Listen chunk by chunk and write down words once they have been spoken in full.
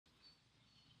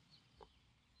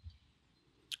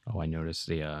Oh, I noticed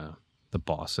the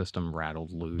B.O.S.S system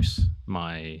rattled loose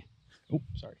my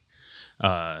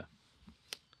uh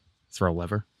throw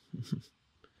lever.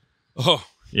 Oh,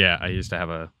 Yeah, I used to have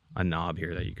a knob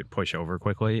here that you could push over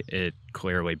quickly. It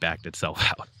clearly backed itself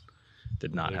out.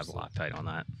 Did not have Loctite on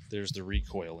that. there's the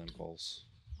recoil impulse.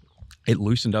 It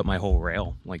loosened up my whole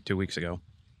rail like 2 weeks ago.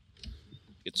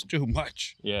 It's too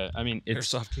much. Yeah, I mean,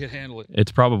 Airsoft can't handle it.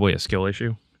 It's probably a skill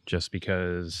issue, just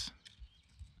because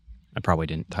I probably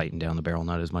didn't tighten down the barrel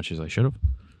nut as much as I should have.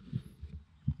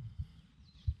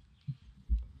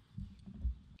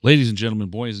 Ladies and gentlemen,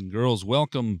 boys and girls,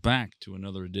 welcome back to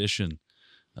another edition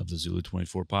of the Zulu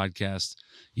 24 podcast.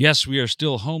 Yes, we are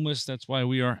still homeless. That's why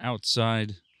we are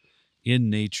outside in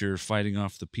nature fighting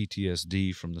off the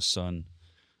PTSD from the sun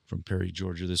from Perry,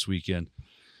 Georgia this weekend.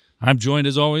 I'm joined,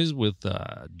 as always, with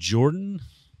Jordan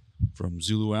from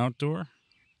Zulu Outdoor.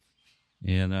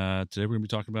 And today we're going to be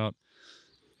talking about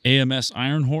AMS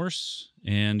Iron Horse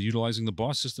and utilizing the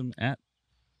B.O.S.S system at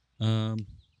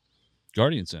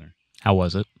Guardian Center. How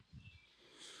was it?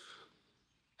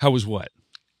 How was what?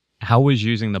 How was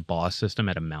using the B.O.S.S system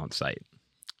at a mount site?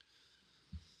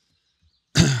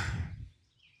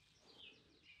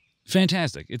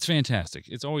 Fantastic. It's fantastic.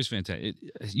 It's always fantastic.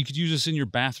 You could use this in your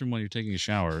bathroom while you're taking a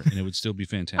shower, and it would still be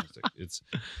fantastic.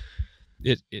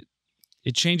 It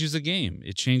changes the game.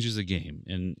 It changes the game,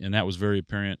 and that was very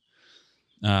apparent,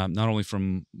 not only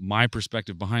from my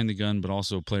perspective behind the gun, but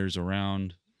also players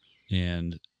around,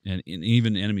 and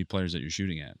even enemy players that you're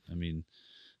shooting at. I mean,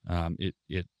 it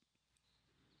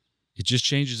just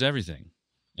changes everything,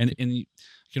 and you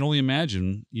can only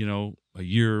imagine, a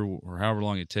year or however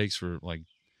long it takes for like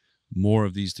more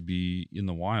of these to be in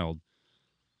the wild,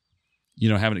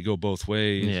 having it go both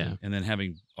ways. Yeah. And then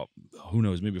having, who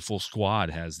knows, maybe a full squad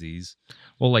has these.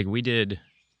 Well, like we did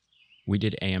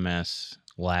AMS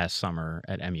last summer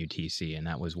at MUTC, and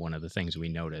that was one of the things we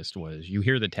noticed was you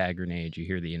hear the tag grenades, you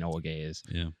hear the Enola gaze,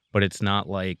 but it's not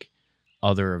like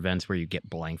other events where you get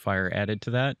blank fire added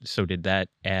to that. So did that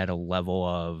add a level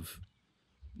of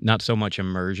not so much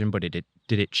immersion, but did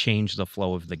it change the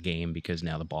flow of the game because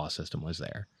now the B.O.S.S system was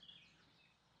there?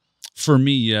 For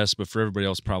me, yes, but for everybody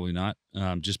else, probably not.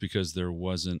 Just because it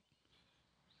was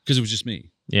just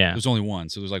me. Yeah. There was only one.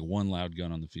 So there's like one loud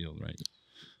gun on the field, right?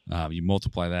 You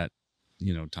multiply that,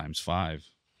 times 5,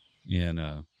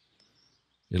 and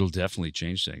it'll definitely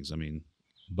change things. I mean,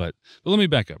 but let me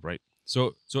back up, right?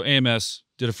 So AMS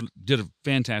did a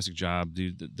fantastic job,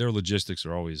 dude. Their logistics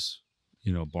are always,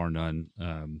 bar none.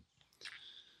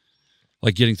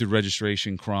 Like getting through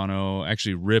registration, chrono.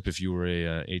 Actually, RIP if you were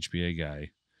a HPA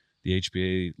guy. The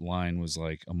HPA line was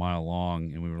like a mile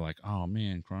long, and we were like, oh,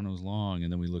 man, chrono's long.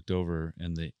 And then we looked over,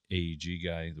 and the AEG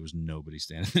guy, there was nobody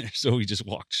standing there. So we just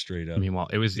walked straight up. Meanwhile,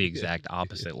 it was the exact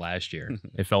opposite last year.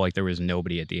 It felt like there was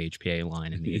nobody at the HPA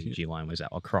line, and the AEG line was out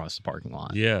across the parking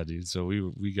lot. Yeah, dude. So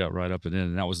we got right up and in,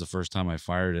 and that was the first time I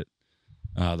fired it,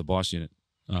 the B.O.S.S unit,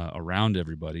 around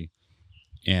everybody.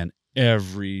 And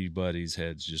everybody's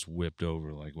heads just whipped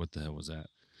over, like, what the hell was that?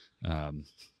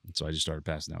 So I just started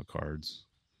passing out cards.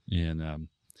 And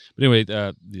but anyway,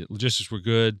 the logistics were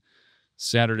good.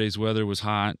 Saturday's weather was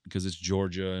hot because it's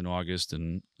Georgia in August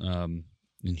and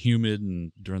humid,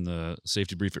 and during the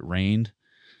safety brief it rained,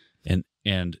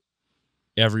 and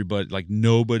everybody, like,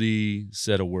 nobody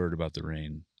said a word about the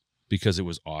rain because it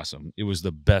was awesome. It was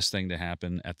the best thing to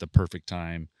happen at the perfect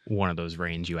time. One of those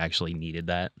rains you actually needed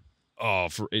that. Oh,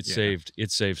 saved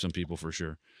some people for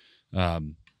sure.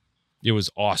 It was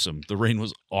awesome. The rain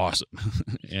was awesome.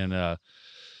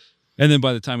 And then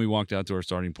by the time we walked out to our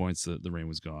starting points, the rain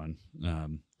was gone.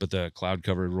 But the cloud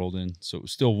cover had rolled in, so it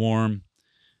was still warm.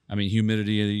 I mean,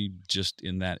 humidity just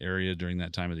in that area during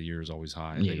that time of the year is always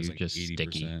high. Yeah, it was like 80%.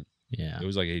 Sticky. Yeah. It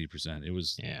was like 80%. It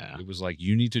was Yeah. It was like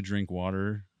you need to drink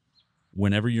water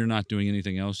whenever you're not doing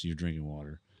anything else. You're drinking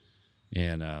water,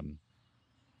 and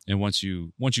once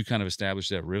you kind of establish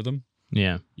that rhythm,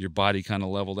 your body kind of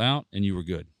leveled out, and you were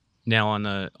good. Now on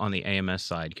the AMS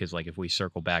side, because like if we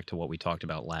circle back to what we talked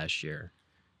about last year,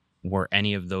 were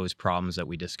any of those problems that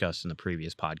we discussed in the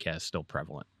previous podcast still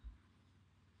prevalent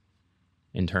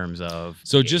in terms of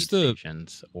so just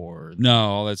stations or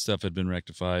no, all that stuff had been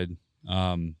rectified.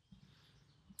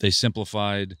 They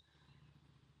simplified.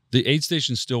 The aid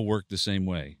stations still work the same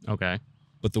way. Okay,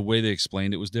 but the way they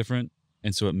explained it was different,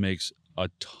 and so it makes a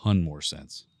ton more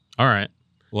sense. All right,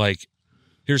 like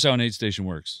here's how an aid station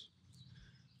works.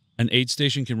 An aid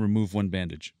station can remove one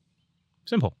bandage.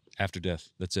 Simple. After death.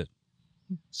 That's it.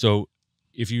 So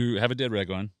if you have a dead reg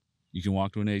on, you can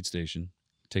walk to an aid station,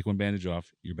 take one bandage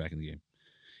off, you're back in the game.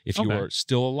 If you are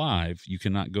still alive, you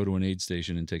cannot go to an aid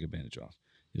station and take a bandage off.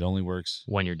 It only works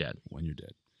when you're dead. When you're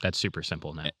dead. That's super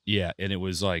simple now. Yeah, and it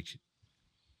was like,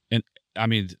 and I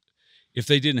mean, if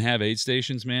they didn't have aid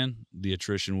stations, man, the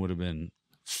attrition would have been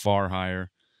far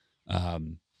higher,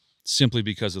 simply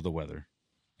because of the weather.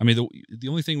 I mean, the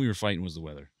only thing we were fighting was the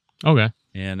weather. Okay.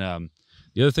 And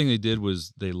the other thing they did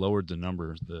was they lowered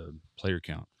the player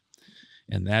count,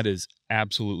 and that is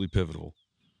absolutely pivotal.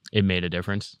 It made a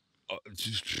difference.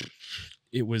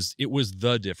 It was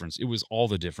the difference. It was all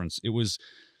the difference. It was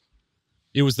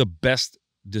the best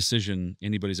decision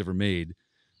anybody's ever made.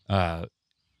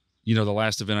 You know, the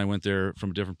last event I went there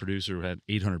from a different producer had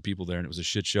 800 people there, and it was a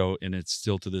shit show. And it's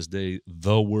still to this day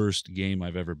the worst game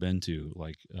I've ever been to.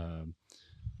 Like,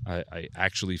 I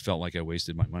actually felt like I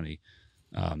wasted my money.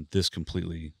 This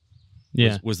completely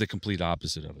was the complete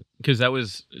opposite of it. Because that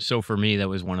was, so for me, that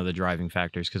was one of the driving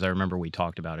factors. Because I remember we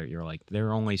talked about it. You're like,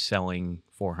 they're only selling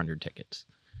 400 tickets.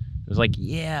 It was like,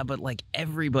 yeah, but like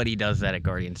everybody does that at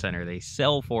Guardian Center. They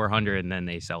sell 400 and then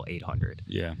they sell 800.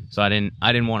 Yeah. So I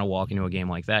didn't want to walk into a game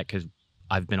like that because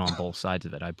I've been on both sides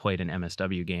of it. I played an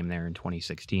MSW game there in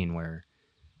 2016 where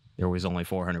there was only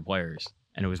 400 players,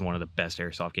 and it was one of the best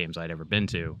Airsoft games I'd ever been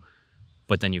to.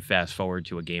 But then you fast forward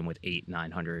to a game with 800,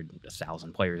 900,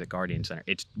 1,000 players at Guardian Center.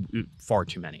 It's far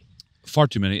too many. Far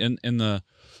too many. And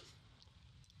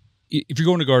if you're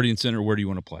going to Guardian Center, where do you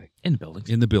want to play? In the buildings.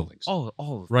 In the buildings.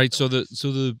 Oh, right. So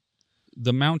the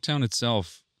mount town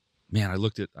itself, man,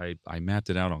 I mapped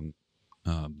it out on.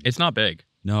 It's not big.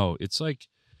 No, it's like,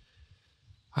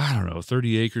 I don't know,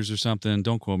 30 acres or something.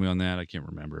 Don't quote me on that. I can't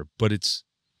remember. But it's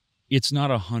not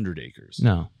 100 acres.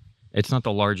 No, it's not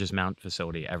the largest mount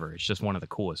facility ever. It's just one of the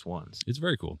coolest ones. It's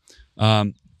very cool.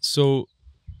 So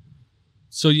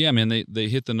yeah, man, they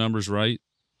hit the numbers right.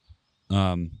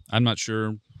 I'm not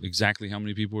sure exactly how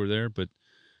many people were there, but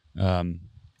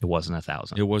it wasn't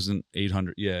 1,000. It wasn't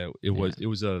 800. Yeah, it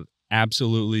was a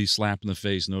absolutely slap in the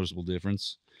face, noticeable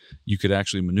difference. You could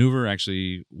actually maneuver.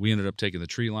 Actually, we ended up taking the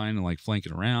tree line and like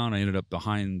flanking around. I ended up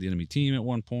behind the enemy team at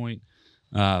one point.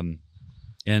 And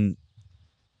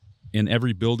in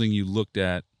every building you looked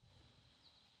at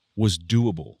was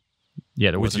doable.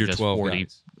 Yeah, there wasn't your just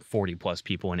 40 plus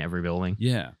people in every building.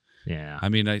 Yeah. Yeah. I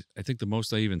mean, I think the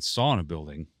most I even saw in a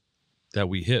building that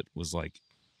we hit was like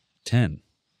 10.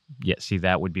 Yeah, see,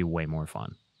 that would be way more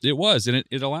fun. It was, and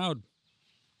it allowed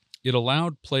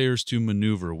players to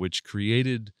maneuver, which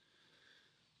created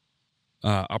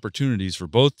opportunities for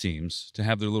both teams to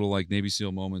have their little like Navy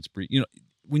SEAL moments. You know,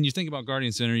 when you think about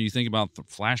Guardian Center, you think about the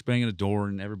flashbang at a door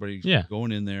and everybody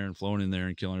going in there and flowing in there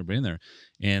and killing everybody in there,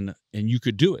 and you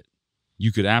could do it.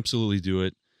 You could absolutely do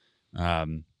it.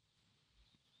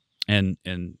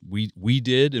 And we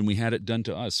did, and we had it done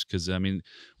to us because I mean,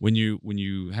 when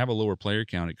you have a lower player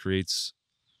count, it creates,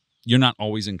 you're not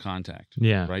always in contact.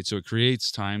 Yeah. Right. So it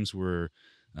creates times where,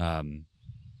 what's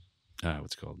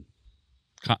it called?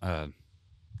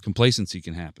 Complacency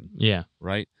can happen. Yeah.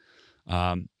 Right.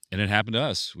 And it happened to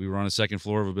us. We were on a second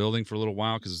floor of a building for a little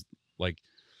while because like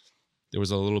there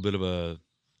was a little bit of a,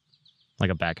 like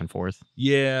a back and forth.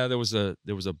 Yeah, there was a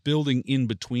building in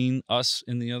between us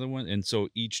and the other one, and so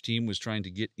each team was trying to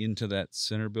get into that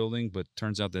center building, but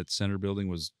turns out that center building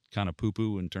was kind of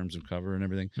poo-poo in terms of cover and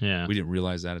everything. Yeah. We didn't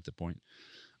realize that at the point.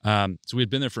 So we had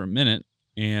been there for a minute,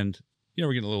 and you know,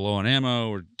 we're getting a little low on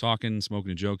ammo, we're talking, smoking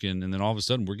and joking, and then all of a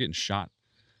sudden we're getting shot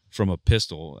from a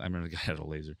pistol. I remember the guy had a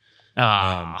laser.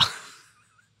 A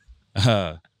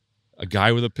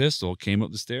guy with a pistol came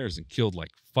up the stairs and killed like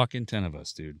fucking 10 of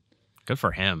us, dude. Good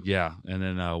for him. Yeah, and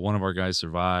then one of our guys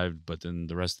survived, but then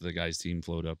the rest of the guys' team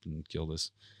flowed up and killed us,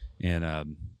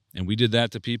 and we did that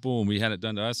to people, and we had it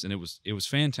done to us, and it was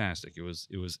fantastic. It was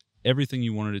everything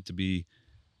you wanted it to be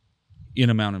in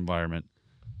a mountain environment.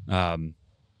 The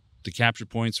capture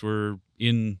points were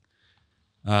in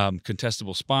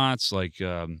contestable spots, like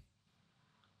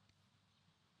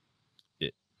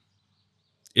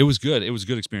it was good. It was a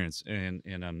good experience,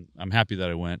 and I'm happy that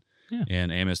I went. Yeah.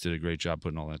 And AMS did a great job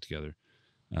putting all that together.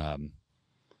 Now,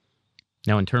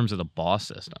 in terms of the B.O.S.S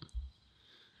system,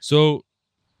 so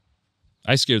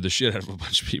I scared the shit out of a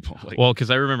bunch of people. Like, well,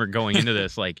 because I remember going into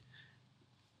this, like,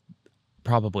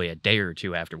 probably a day or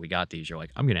two after we got these, you're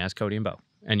like, I'm going to ask Cody and Bo.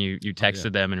 And you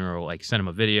texted them and you were like, send them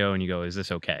a video, and you go, is this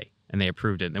okay? And they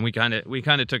approved it. And then we kind of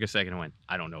took a second and went,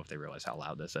 I don't know if they realize how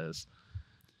loud this is.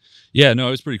 Yeah, no,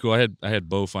 it was pretty cool. I had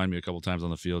Bo find me a couple times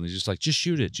on the field, and he's just like, just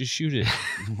shoot it.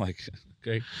 I'm like,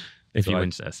 okay. If so you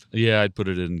insist. Yeah, I'd put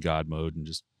it in God mode and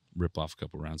just rip off a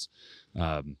couple rounds.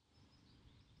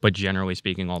 But generally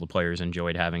speaking, all the players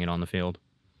enjoyed having it on the field?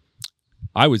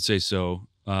 I would say so.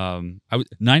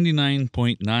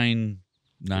 99.99%.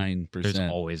 There's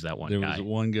always that one guy. There was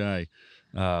one guy.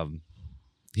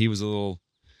 He was a little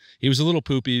he was a little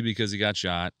poopy because he got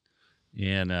shot,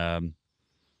 and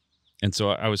so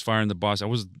I was firing the boss. It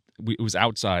was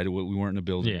outside. We weren't in a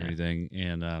building or anything,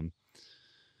 and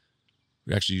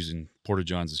we're actually using Porta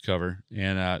Johns as cover.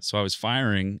 And so I was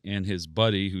firing, and his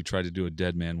buddy, who tried to do a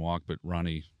dead man walk, but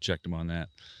Ronnie checked him on that.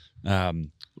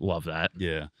 Love that.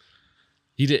 Yeah,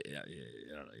 he did.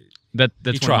 That's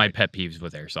one of my pet peeves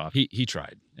with airsoft. He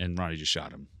tried, and Ronnie just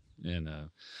shot him. And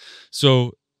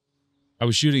so I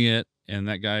was shooting it, and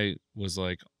that guy was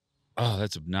like, "Oh,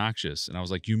 that's obnoxious." And I was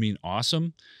like, "You mean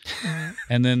awesome?"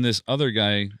 And then this other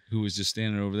guy who was just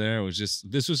standing over there was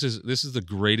just this is the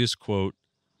greatest quote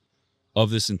of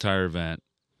this entire event.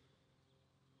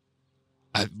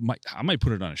 I might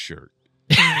put it on a shirt.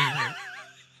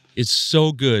 It's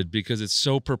so good because it's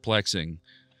so perplexing.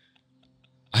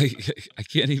 I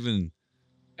can't even.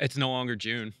 It's no longer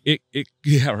June.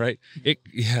 Yeah, right.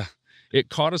 It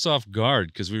caught us off guard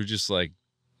because we were just like,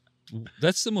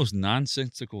 that's the most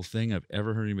nonsensical thing I've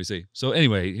ever heard anybody say. So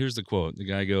anyway, here's the quote. The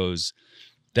guy goes,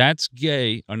 "That's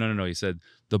gay." Oh, no. He said,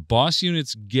 "The boss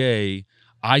unit's gay.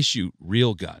 I shoot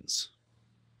real guns."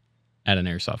 At an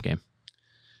airsoft game.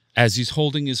 As he's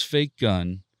holding his fake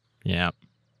gun. Yeah.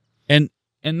 And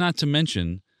not to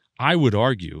mention, I would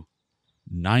argue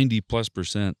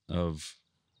 90+% of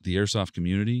the airsoft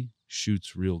community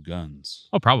shoots real guns.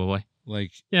 Oh, probably.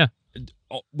 Like, yeah.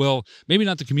 Well, maybe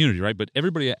not the community, right? But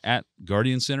everybody at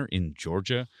Guardian Center in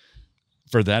Georgia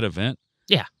for that event,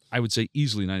 yeah, I would say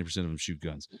easily 90% of them shoot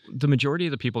guns. The majority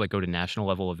of the people that go to national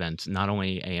level events, not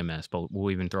only AMS, but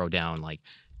we'll even throw down like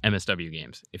MSW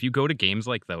games. If you go to games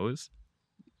like those,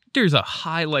 there's a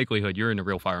high likelihood you're into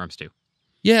real firearms too.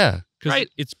 Yeah, because right?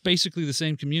 It's basically the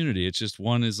same community. It's just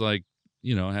one is like,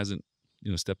 hasn't,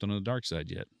 stepped on the dark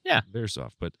side yet. Yeah.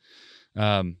 Airsoft. But,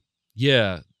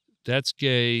 yeah, that's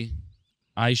gay.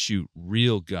 I shoot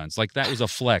real guns. Like, that was a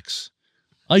flex.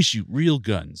 I shoot real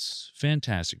guns.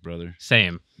 Fantastic, brother.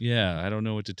 Same. Yeah, I don't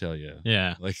know what to tell you.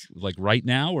 Yeah. Like right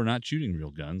now, we're not shooting real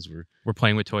guns. We're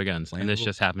playing with toy guns. And this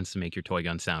just happens to make your toy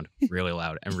gun sound really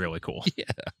loud and really cool. Yeah,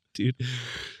 dude.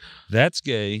 That's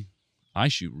gay. I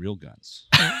shoot real guns.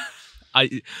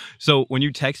 So when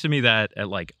you texted me that at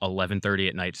like 11:30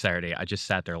 at night Saturday, I just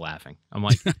sat there laughing. I'm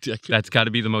like, that's got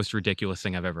to be the most ridiculous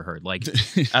thing I've ever heard. Like,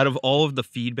 out of all of the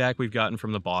feedback we've gotten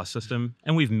from the B.O.S.S system,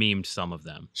 and we've memed some of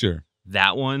them. Sure.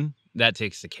 That one, that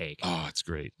takes the cake. Oh, it's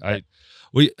great.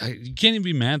 You can't even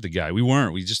be mad at the guy. We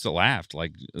weren't. We just laughed.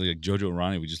 Like Jojo and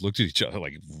Ronnie, we just looked at each other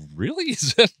like, really?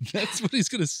 That's what he's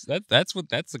gonna. That's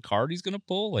the card he's gonna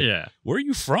pull. Like, yeah. Where are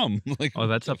you from? Like, oh,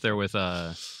 that's up there with.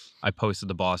 I posted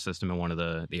the B.O.S.S system in one of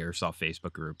the Airsoft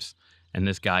Facebook groups, and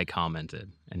this guy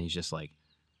commented, and he's just like,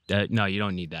 "No, you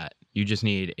don't need that. You just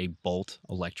need a bolt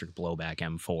electric blowback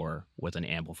M4 with an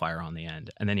amplifier on the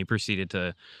end." And then he proceeded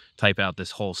to type out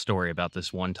this whole story about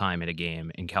this one time at a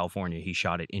game in California. He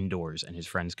shot it indoors, and his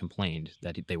friends complained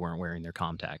that they weren't wearing their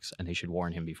contacts, and they should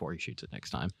warn him before he shoots it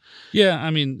next time. Yeah, I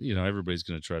mean, everybody's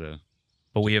going to try to.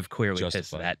 But we have clearly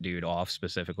pissed that dude off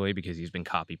specifically because he's been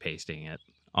copy pasting it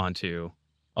onto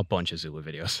a bunch of Zulu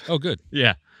videos. Oh, good.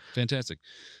 Yeah. Fantastic.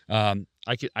 I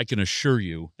can assure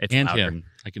you it's and louder. him.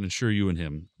 I can assure you and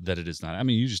him that it is not. I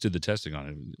mean, you just did the testing on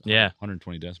it. Yeah.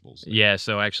 120 decibels. Yeah.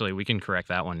 So actually, we can correct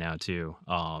that one now too.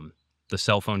 The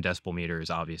cell phone decibel meter is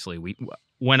obviously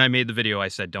when I made the video, I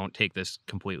said don't take this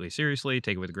completely seriously.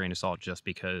 Take it with a grain of salt, just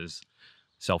because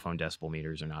cell phone decibel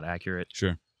meters are not accurate.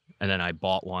 Sure. And then I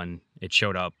bought one. It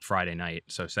showed up Friday night.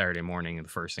 So Saturday morning, the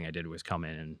first thing I did was come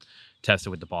in and test it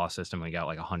with the B.O.S.S system. We got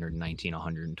like 119,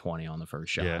 120 on the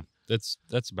first shot. Yeah, that's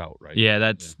about right.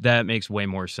 Yeah, that makes way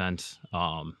more sense.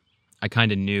 I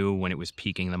kind of knew when it was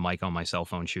peaking the mic on my cell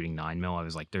phone shooting 9mm. I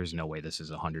was like, there's no way this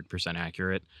is 100%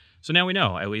 accurate. So now we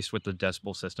know, at least with the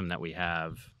decibel system that we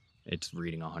have, it's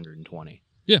reading 120.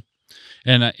 Yeah,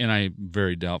 and I'm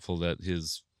very doubtful that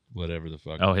his whatever the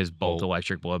fuck. Oh, his bolt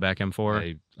electric blowback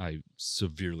M4. I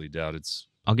severely doubt it's.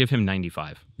 I'll give him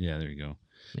 95. Yeah, there you go.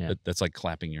 Yeah, that's like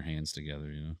clapping your hands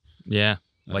together, Yeah,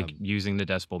 like using the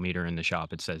decibel meter in the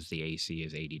shop, it says the AC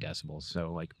is 80 decibels.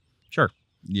 So like, sure.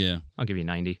 Yeah, I'll give you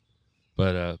 90.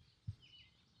 But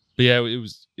yeah,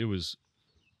 it was.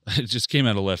 It just came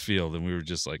out of left field, and we were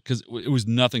just like, because it was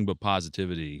nothing but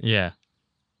positivity. Yeah.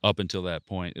 Up until that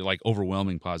point, like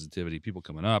overwhelming positivity, people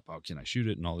coming up, oh, can I shoot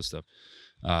it, and all this stuff.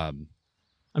 I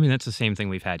mean, that's the same thing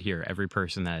we've had here. Every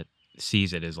person that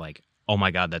sees it is like, oh my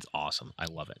God, that's awesome. I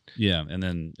love it. Yeah. And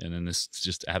then this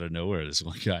just out of nowhere, this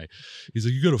one guy, he's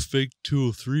like, you got a fake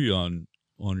 203 on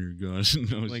your gun.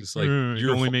 And I was just like, it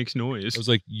only makes noise. I was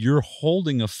like, you're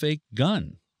holding a fake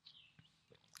gun.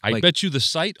 I bet you the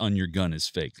sight on your gun is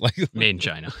fake. Like made in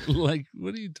China. Like,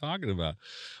 what are you talking about?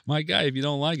 My guy, if you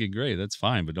don't like it, great, that's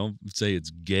fine. But don't say it's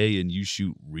gay and you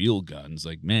shoot real guns.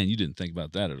 Like, man, you didn't think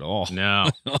about that at all. No.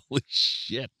 Holy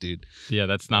shit, dude. Yeah,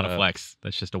 that's not a flex.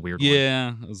 That's just a weird one.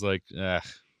 Yeah, I was like,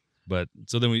 But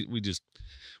so then we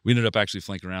ended up actually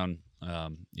flanking around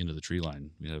into the tree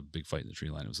line. We had a big fight in the tree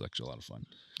line. It was actually a lot of fun.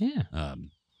 Yeah.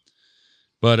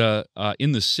 But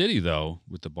in the city, though,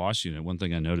 with the B.O.S.S unit, one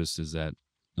thing I noticed is that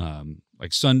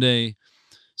like Sunday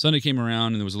came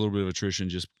around and there was a little bit of attrition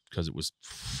just because it was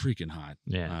freaking hot.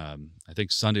 Yeah. I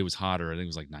think Sunday was hotter. I think it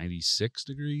was like 96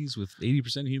 degrees with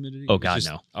 80% humidity. Oh, God,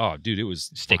 no. Oh, dude, it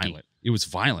was sticky. Violent. It was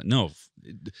violent. No,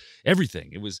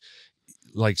 everything. It was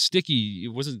like sticky.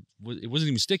 It wasn't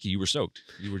even sticky. You were soaked.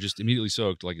 You were just immediately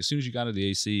soaked. Like as soon as you got to the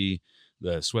AC,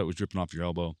 the sweat was dripping off your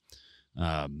elbow.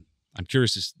 I'm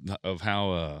curious of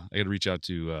how I got to reach out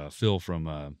to Phil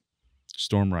from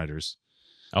Storm Riders.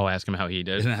 Oh, ask him how he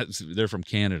did. They're from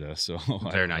Canada, so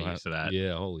they're not used to that.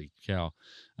 Yeah, holy cow.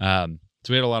 So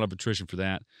we had a lot of attrition for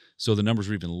that. So the numbers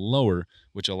were even lower,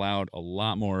 which allowed a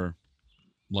lot more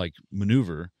like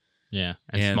maneuver. Yeah,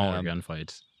 and smaller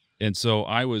gunfights. And so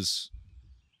I was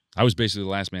basically the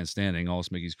last man standing. All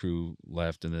Smiggy's crew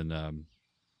left, and then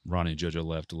Ronnie and JoJo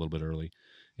left a little bit early.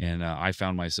 And I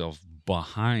found myself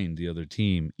behind the other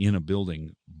team in a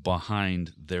building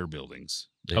behind their buildings.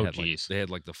 They had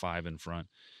like the 5 in front,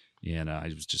 and I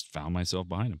just found myself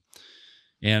behind them.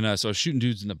 And so I was shooting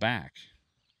dudes in the back,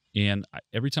 and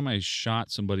every time I shot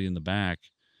somebody in the back,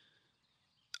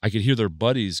 I could hear their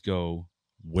buddies go,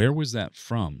 "Where was that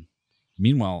from?"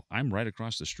 Meanwhile, I'm right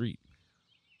across the street.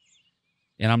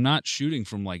 And I'm not shooting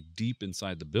from like deep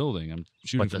inside the building. I'm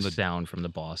shooting from the sound from the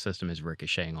B.O.S.S system is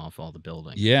ricocheting off all the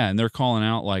buildings. Yeah, and they're calling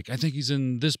out like, I think he's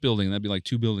in this building. That'd be like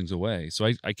 2 buildings away. So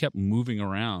I kept moving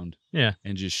around and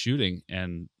just shooting.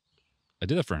 And I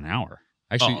did that for an hour.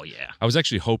 Actually, I was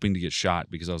actually hoping to get shot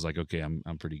because I was like, okay, I'm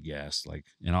pretty gassed. Like,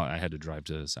 and I had to drive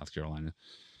to South Carolina.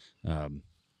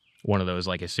 One of those,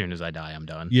 like, as soon as I die, I'm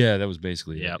done. Yeah, that was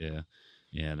basically it. Yeah.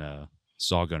 And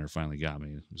Saw Gunner finally got me.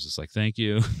 It was just like, thank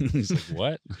you. He's like,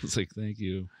 what? I was like, thank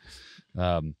you.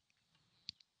 But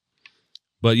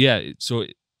yeah, so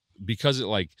because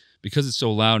it's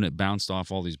so loud and it bounced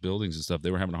off all these buildings and stuff, they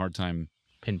were having a hard time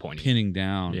pinning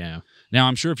down. Yeah. Now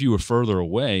I'm sure if you were further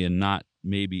away and not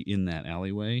maybe in that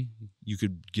alleyway, you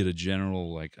could get a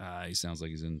general like, he sounds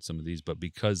like he's in some of these. But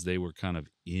because they were kind of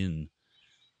in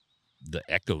the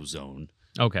echo zone,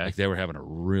 like they were having a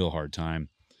real hard time.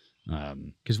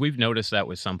 Because we've noticed that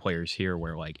with some players here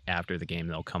where like after the game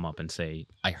they'll come up and say,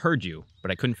 I heard you,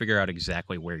 but I couldn't figure out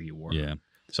exactly where you were. Yeah.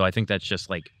 So I think that's just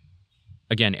like,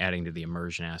 again, adding to the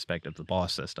immersion aspect of the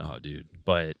B.O.S.S system. Oh, dude.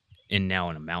 But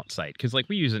now in a mount site. Because like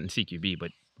we use it in CQB,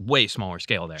 but way smaller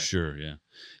scale there. Sure, yeah.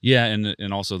 Yeah,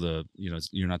 and also the,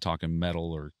 you're not talking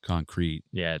metal or concrete.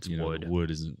 Yeah, it's wood. Wood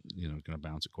isn't, going to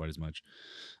bounce it quite as much.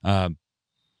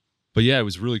 But yeah, it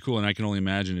was really cool, and I can only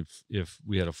imagine if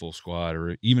we had a full squad,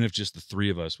 or even if just the 3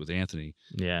 of us with Anthony.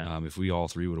 Yeah. If we all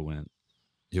 3 would have went,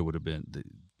 it would have been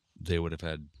they would have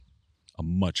had a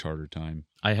much harder time.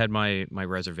 I had my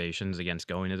reservations against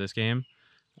going to this game,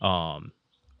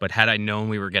 but had I known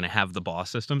we were going to have the B.O.S.S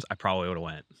systems, I probably would have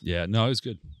went. Yeah, no, it was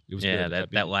good. It was good.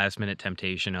 that last minute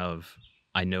temptation of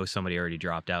I know somebody already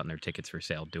dropped out and their tickets for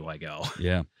sale. Do I go?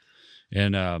 Yeah,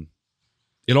 and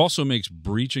it also makes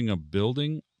breaching a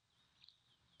building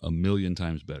a million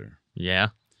times better. Yeah.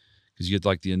 Because you get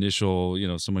like the initial,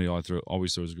 somebody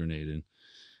always throws a grenade in.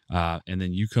 And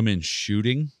then you come in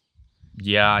shooting.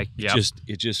 Yeah.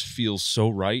 It just feels so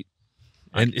right.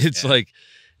 And it's like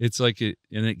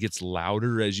and it gets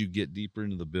louder as you get deeper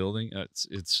into the building.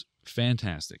 It's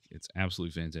fantastic. It's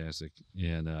absolutely fantastic.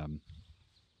 And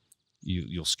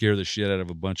you'll scare the shit out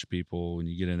of a bunch of people when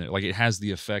you get in there. Like it has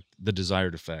the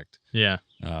desired effect. Yeah.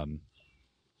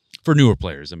 For newer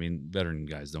players, I mean, veteran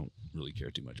guys don't really care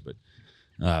too much, but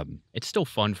it's still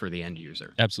fun for the end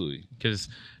user. Absolutely, because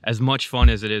as much fun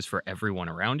as it is for everyone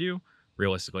around you,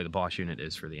 realistically, the B.O.S.S unit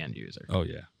is for the end user. Oh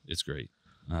yeah, it's great.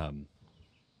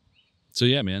 So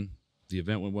yeah, man, the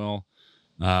event went well.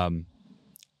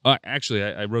 Actually,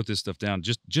 I wrote this stuff down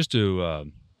just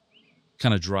to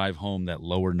kind of drive home that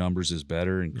lower numbers is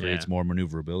better and creates more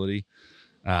maneuverability.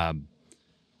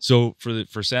 So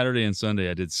for Saturday and Sunday,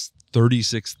 I did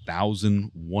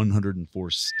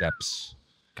 36,104 steps.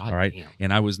 God all right. Damn.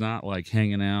 And I was not like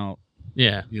hanging out,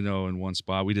 in one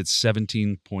spot. We did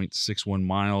 17.61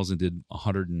 miles and did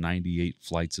 198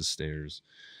 flights of stairs.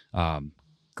 And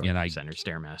Center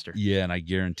Stairmaster. Yeah. And I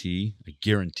guarantee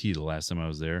the last time I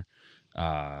was there,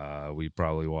 we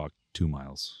probably walked 2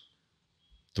 miles,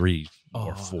 3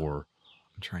 or 4.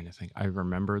 I'm trying to think. I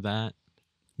remember that.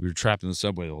 We were trapped in the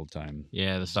subway the whole time.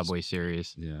 Yeah, the Subway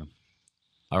series. Yeah.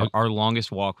 Our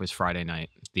longest walk was Friday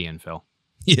night, the infill.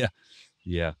 Yeah.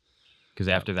 Yeah. Because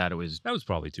after that, it was That was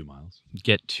probably 2 miles.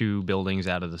 get 2 buildings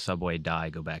out of the subway, die,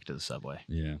 go back to the subway.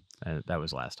 Yeah. That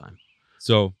was last time.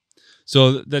 So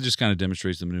that just kind of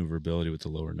demonstrates the maneuverability with the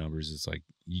lower numbers. It's like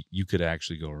you could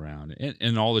actually go around,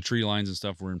 and all the tree lines and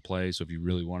stuff were in play. So if you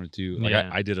really wanted to, like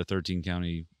I did a 13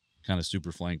 county kind of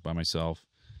super flank by myself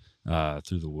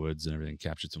through the woods and everything.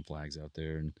 Captured some flags out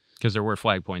there, and because there were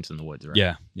flag points in the woods,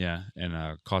 right? Yeah,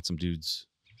 and caught some dudes.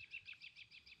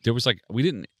 There was like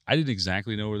I didn't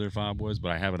exactly know where their fob was,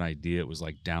 but I have an idea. It was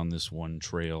like down this one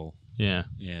trail. Yeah,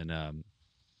 and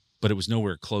but it was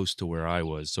nowhere close to where I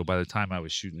was. So by the time I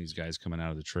was shooting these guys coming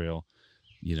out of the trail,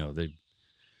 I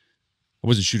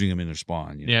wasn't shooting them in their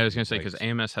spawn. Yeah, I was gonna say because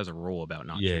AMS has a rule about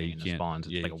not shooting in the spawns.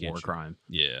 It's like a war crime.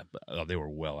 Yeah, but they were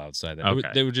well outside that.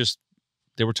 Okay.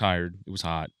 They were tired. It was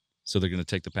hot, so they're gonna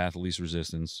take the path of least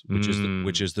resistance, which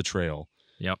is the trail.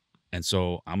 Yep. And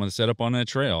so I'm gonna set up on that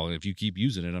trail. If you keep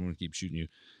using it, I'm gonna keep shooting you.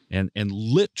 And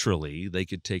literally, they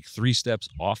could take 3 steps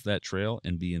off that trail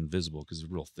and be invisible because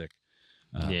it's real thick.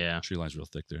 Tree line's real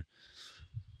thick there,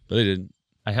 but they didn't.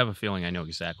 I have a feeling I know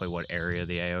exactly what area of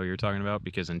the AO you're talking about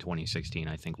because in 2016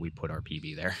 I think we put our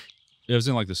PB there. It was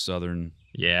in like the southern.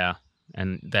 Yeah,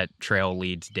 and that trail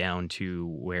leads down to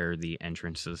where the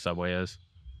entrance to the subway is.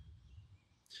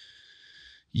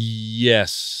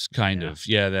 Yes, kind of.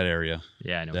 Yeah, that area.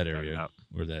 Yeah, I know that area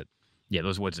or that. Yeah,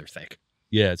 those woods are thick.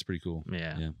 Yeah, it's pretty cool.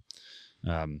 Yeah.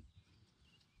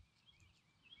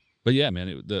 But yeah,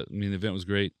 man, the event was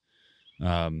great.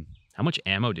 How much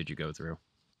ammo did you go through?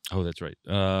 Oh, that's right.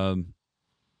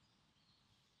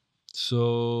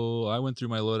 So I went through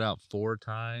my loadout 4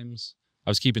 times.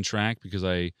 I was keeping track because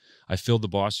I filled the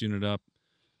B.O.S.S unit up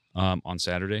on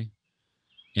Saturday,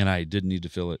 and I didn't need to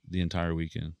fill it the entire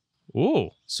weekend.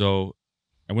 Ooh. So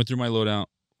I went through my loadout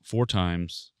 4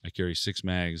 times. I carry 6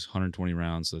 mags, 120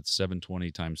 rounds. So that's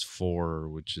 720 times 4,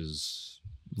 which is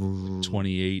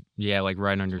 28. Yeah, like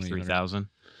right under 3,000.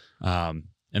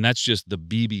 And that's just the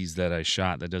BBs that I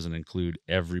shot. That doesn't include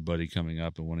everybody coming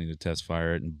up and wanting to test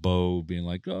fire it, and Bo being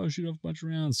like, "Oh, shoot off a bunch of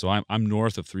rounds." So I'm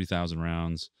north of 3,000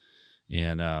 rounds,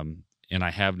 and I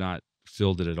have not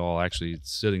filled it at all. Actually,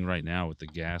 it's sitting right now with the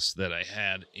gas that I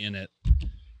had in it,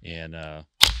 and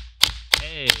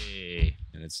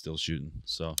and it's still shooting.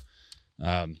 So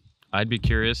I'd be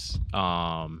curious. So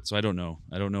I don't know.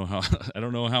 I don't know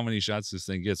how many shots this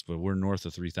thing gets, but we're north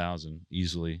of 3,000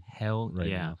 easily. Hell right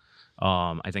yeah. now.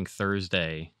 I think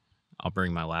Thursday I'll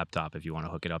bring my laptop if you want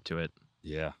to hook it up to it.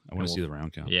 Yeah, I want to see the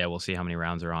round count. Yeah, we'll see how many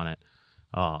rounds are on it.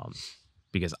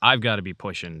 Because I've got to be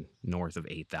pushing north of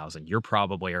 8,000. You're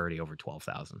probably already over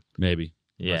 12,000. Maybe.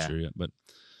 Yeah. Not sure yet, but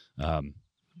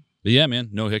yeah, man,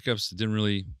 no hiccups.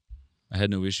 I had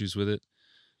no issues with it.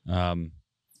 Did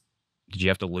you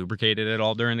have to lubricate it at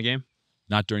all during the game?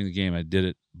 Not during the game. I did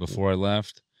it before I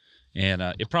left, and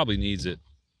it probably needs it.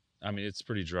 I mean, it's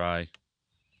pretty dry.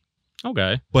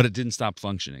 Okay. But it didn't stop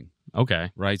functioning.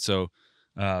 Okay. Right? So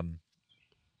at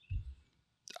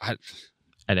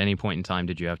any point in time,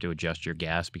 did you have to adjust your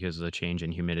gas because of the change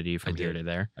in humidity from here to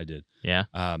there? I did. Yeah?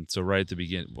 So right at the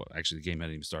beginning, well, actually, the game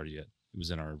hadn't even started yet. It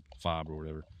was in our fob or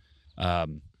whatever.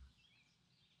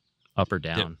 Up or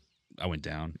down? I went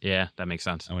down. Yeah, that makes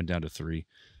sense. I went down to 3.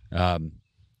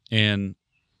 And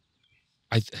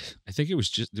I think it was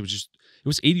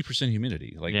 80%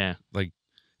 humidity. Like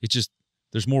it just,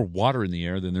 there's more water in the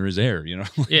air than there is air, you know?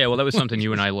 Yeah, well, that was something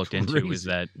you and I looked into, crazy. is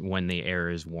that when the air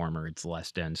is warmer, it's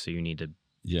less dense, so you need to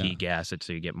degas it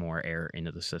so you get more air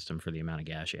into the system for the amount of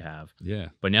gas you have. Yeah.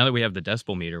 But now that we have the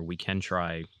decibel meter, we can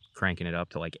try cranking it up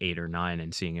to like 8 or 9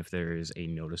 and seeing if there is a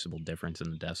noticeable difference in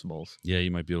the decibels. Yeah,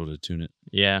 you might be able to tune it.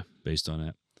 Yeah. Based on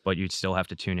that. But you'd still have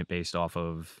to tune it based off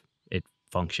of it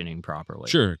functioning properly.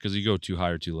 Sure, because you go too high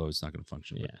or too low, it's not going to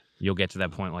function. Yeah. You'll get to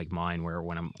that point like mine where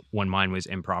when mine was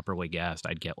improperly gassed,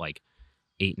 I'd get like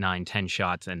 8, 9, 10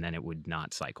 shots and then it would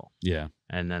not cycle. Yeah.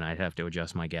 And then I'd have to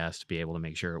adjust my gas to be able to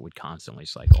make sure it would constantly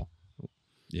cycle.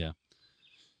 Yeah.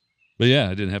 But yeah,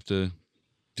 I didn't have to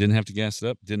gas it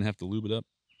up, didn't have to lube it up.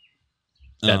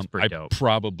 That's pretty dope. I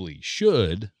probably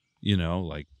should,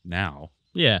 like now.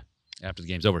 Yeah. After the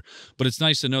game's over. But it's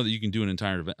nice to know that you can do an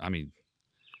entire event. I mean,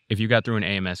 if you got through an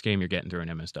AMS game, you're getting through an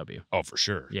MSW. Oh, for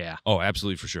sure. Yeah. Oh,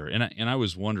 absolutely for sure. And I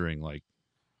was wondering, like,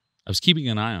 I was keeping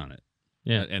an eye on it.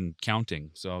 Yeah. And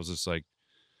counting. So I was just like,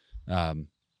 I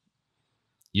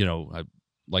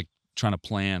like trying to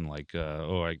plan, like,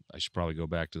 I should probably go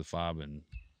back to the fob and,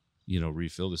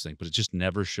 refill this thing. But it just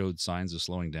never showed signs of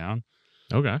slowing down.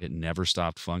 Okay. It never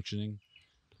stopped functioning.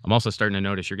 I'm also starting to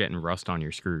notice you're getting rust on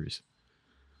your screws.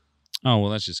 Oh,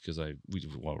 well, that's just because it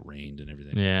rained and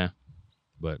everything. Yeah.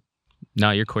 But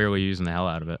no, you're clearly using the hell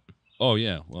out of it. Oh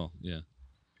yeah, well, yeah.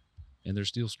 And they're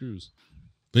steel screws.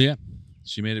 But yeah,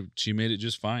 she made it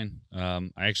just fine. I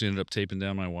actually ended up taping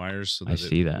down my wires so that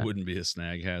it wouldn't be a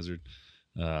snag hazard.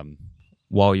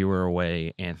 While you were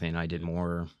away, Anthony and I did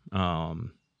more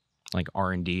like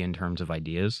R&D in terms of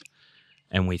ideas,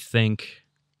 and we think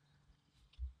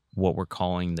what we're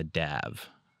calling the DAV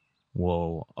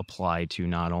will apply to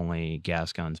not only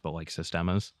gas guns but like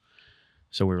Sistemas.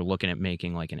 So we were looking at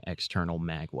making like an external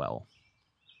mag well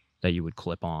that you would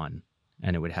clip on,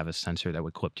 and it would have a sensor that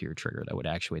would clip to your trigger that would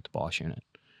actuate the B.O.S.S unit,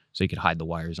 so you could hide the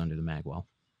wires under the mag well.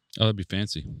 Oh, that'd be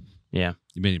fancy. Yeah.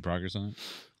 You made any progress on it?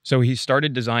 So he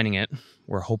started designing it.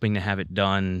 We're hoping to have it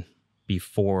done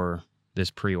before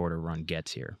this pre-order run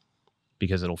gets here,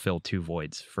 because it'll fill 2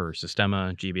 voids for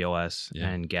Sistema, B.O.S.S,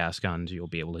 and gas guns. You'll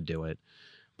be able to do it.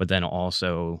 But then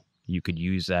also you could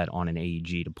use that on an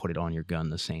AEG to put it on your gun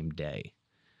the same day.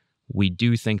 We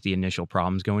do think the initial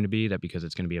problem is going to be that because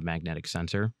it's going to be a magnetic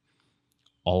sensor,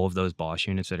 all of those B.O.S.S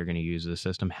units that are going to use the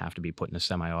system have to be put in a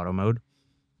semi-auto mode,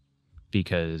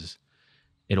 because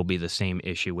it'll be the same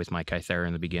issue with my Kythera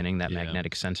in the beginning. That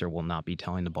magnetic sensor will not be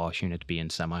telling the B.O.S.S unit to be in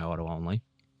semi-auto only.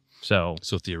 So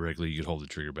theoretically, you could hold the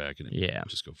trigger back and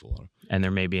just go full auto. And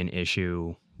there may be an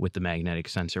issue with the magnetic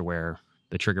sensor where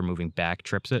the trigger moving back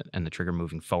trips it and the trigger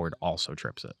moving forward also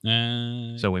trips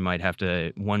it. So we might have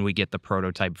to, when we get the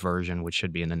prototype version, which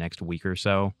should be in the next week or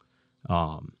so,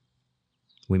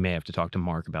 we may have to talk to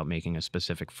Mark about making a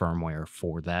specific firmware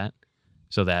for that,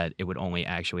 so that it would only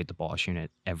actuate the B.O.S.S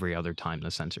unit every other time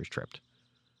the sensor's tripped.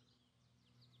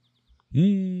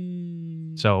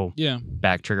 So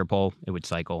back trigger pull, it would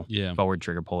cycle. Forward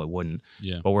trigger pull, it wouldn't.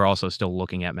 But we're also still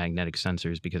looking at magnetic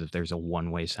sensors, because if there's a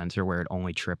one-way sensor where it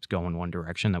only trips going one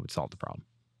direction, that would solve the problem.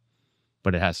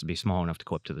 But it has to be small enough to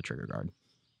clip to the trigger guard.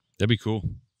 That'd be cool.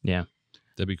 Yeah.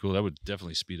 That'd be cool. That would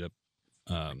definitely speed up.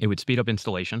 It would speed up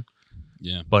installation.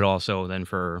 Yeah. But also then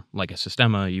for like a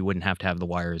Sistema, you wouldn't have to have the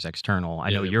wires external. I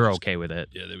know you're okay with it.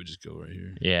 Yeah, they would just go right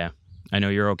here. Yeah. I know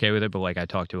you're okay with it, but like I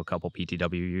talked to a couple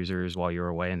PTW users while you were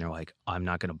away, and they're like, I'm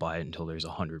not going to buy it until there's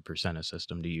 100% a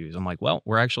system to use. I'm like, well,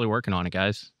 we're actually working on it,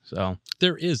 guys. So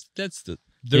there is.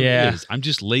 There is. I'm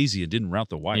just lazy and didn't route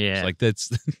the wires. Yeah. Like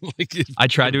that's like I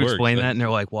tried to explain that, and they're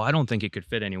like, well, I don't think it could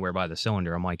fit anywhere by the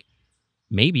cylinder. I'm like,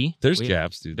 maybe. There's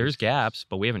gaps, dude. There's gaps,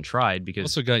 but we haven't tried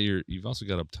because you've also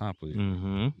got up top with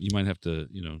you might have to,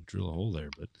 drill a hole there,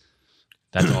 but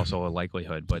that's also a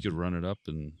likelihood. But you could run it up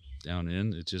and down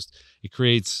in. It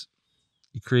creates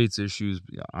issues,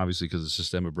 obviously, because the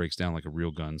system breaks down like a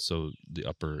real gun, so the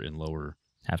upper and lower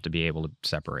have to be able to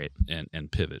separate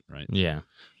and pivot, right? Yeah.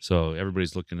 So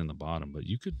everybody's looking in the bottom, but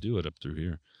you could do it up through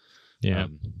here. Yeah.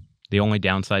 The only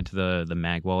downside to the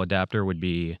magwell adapter would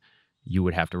be you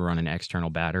would have to run an external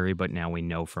battery, but now we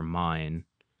know from mine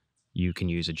you can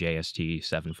use a JST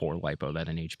 7.4 LiPo that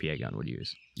an HPA gun would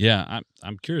use. Yeah,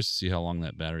 I'm curious to see how long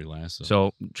that battery lasts.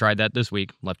 So tried that this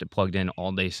week, left it plugged in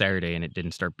all day Saturday, and it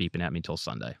didn't start beeping at me till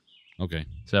Sunday. Okay.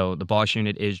 So the B.O.S.S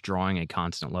unit is drawing a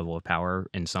constant level of power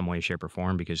in some way, shape, or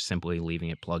form, because simply leaving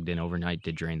it plugged in overnight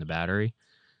did drain the battery.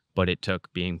 But it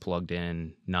took being plugged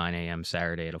in 9 a.m.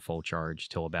 Saturday at a full charge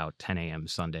till about 10 a.m.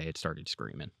 Sunday, it started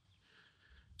screaming.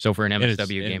 So for an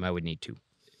MSW game, I would need 2.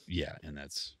 Yeah, and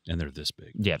they're this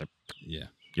big. Yeah,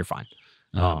 you're fine.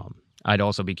 I'd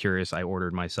also be curious. I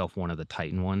ordered myself one of the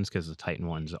Titan ones, because the Titan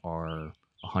ones are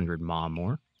 100 mAh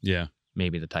more. Yeah.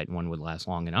 Maybe the Titan one would last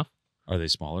long enough. Are they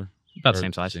smaller? About the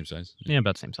same size. Same size? Yeah,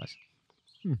 about the same size.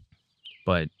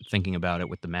 But thinking about it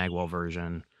with the magwell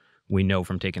version, we know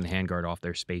from taking the handguard off,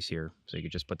 there's space here, so you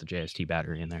could just put the JST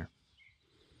battery in there.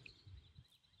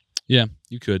 Yeah,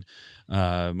 you could.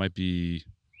 Might be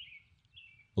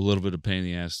a little bit of pain in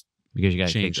the ass, because you got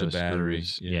to change take those the battery.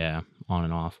 Yeah, on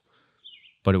and off.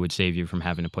 But it would save you from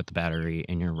having to put the battery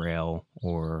in your rail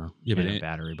or in a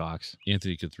battery box.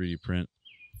 Anthony could 3D print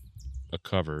a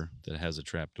cover that has a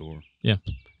trap door. Yeah,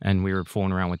 and we were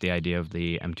fooling around with the idea of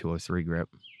the M203 grip.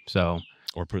 So,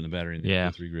 or putting the battery in the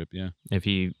M203 grip. Yeah,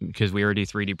 because we already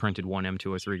 3D printed one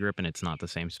M203 grip and it's not the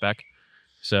same spec.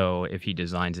 So if he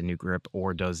designs a new grip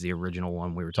or does the original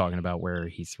one we were talking about, where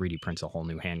he 3D prints a whole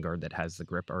new handguard that has the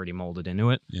grip already molded into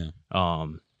it,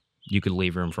 you could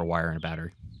leave room for a wire and a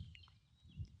battery.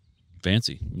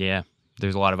 Fancy. Yeah,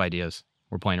 there's a lot of ideas.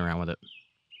 We're playing around with it,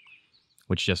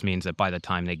 which just means that by the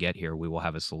time they get here, we will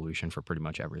have a solution for pretty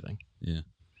much everything. Yeah.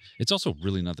 It's also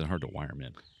really not that hard to wire them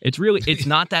in. It's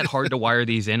not that hard to wire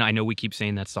these in. I know we keep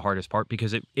saying that's the hardest part,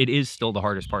 because it is still the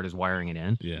hardest part is wiring it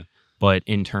in. Yeah. But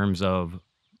in terms of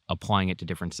applying it to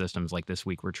different systems. Like this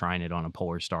week, we're trying it on a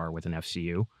Polar Star with an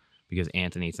FCU because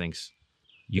Anthony thinks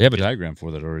they have a diagram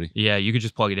for that already. Yeah, you could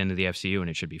just plug it into the FCU and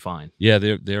it should be fine. Yeah,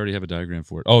 they already have a diagram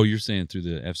for it. Oh, you're saying through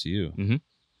the FCU? Mm-hmm.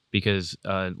 Because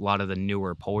a lot of the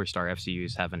newer Polar Star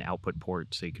FCUs have an output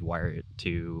port, so you could wire it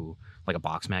to like a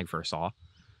box mag for a saw.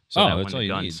 So that that's when all the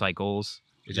you gun need. cycles,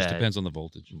 It just depends on the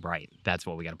voltage. Right, that's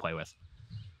what we got to play with.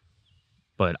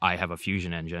 But I have a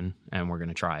Fusion engine, and we're going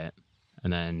to try it.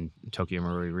 And then Tokyo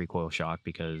Marui recoil shock,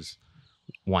 because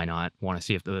why not? Want to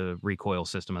see if the recoil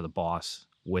system of the B.O.S.S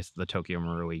with the Tokyo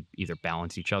Marui either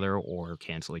balance each other or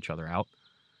cancel each other out.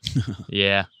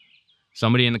 Yeah.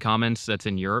 Somebody in the comments that's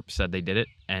in Europe said they did it,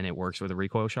 and it works with a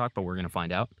recoil shock, but we're going to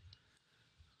find out.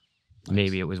 Nice.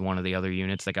 Maybe it was one of the other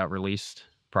units that got released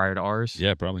prior to ours.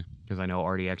 Yeah, probably. Because I know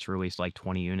RDX released like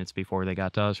 20 units before they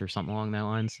got to us or something along that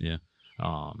lines. Yeah.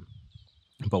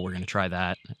 But we're going to try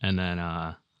that. And then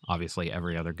obviously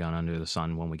every other gun under the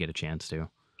sun when we get a chance to.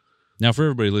 Now, for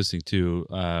everybody listening too,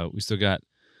 we still got,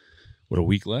 a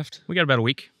week left? We got about a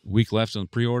week. Week left on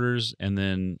pre-orders. And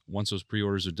then once those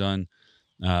pre-orders are done,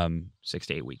 6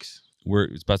 to 8 weeks.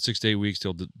 It's about 6 to 8 weeks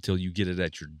till you get it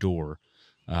at your door.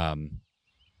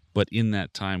 But in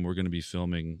that time, we're going to be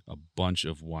filming a bunch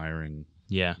of wiring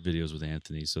videos with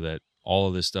Anthony so that all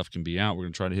of this stuff can be out. We're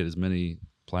going to try to hit as many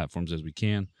platforms as we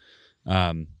can.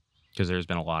 Because there's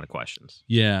been a lot of questions.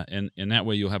 Yeah, and that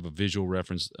way you'll have a visual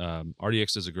reference.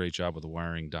 RDX does a great job with the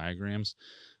wiring diagrams,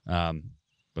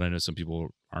 but I know some people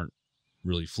aren't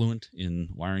really fluent in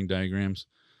wiring diagrams.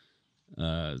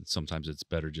 Sometimes it's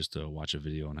better just to watch a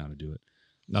video on how to do it.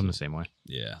 I'm the same way.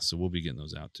 Yeah, so we'll be getting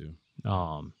those out too.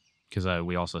 Because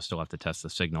we also still have to test the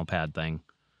signal pad thing.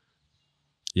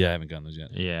 Yeah, I haven't gotten those yet.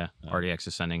 Yeah, RDX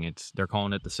is sending they're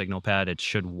calling it the signal pad. It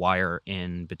should wire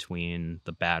in between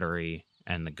the battery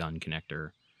and the gun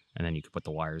connector, and then you could put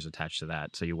the wires attached to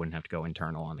that, so you wouldn't have to go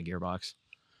internal on the gearbox.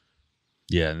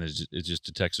 Yeah, and it just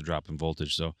detects a drop in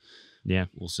voltage, so yeah,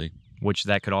 we'll see. Which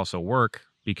that could also work,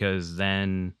 because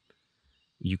then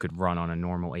you could run on a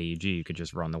normal AEG. You could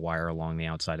just run the wire along the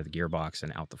outside of the gearbox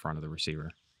and out the front of the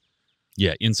receiver.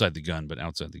 Yeah, inside the gun, but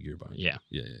outside the gearbox. Yeah.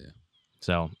 Yeah.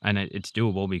 So, and it's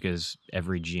doable because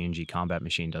every G&G combat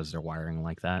machine does their wiring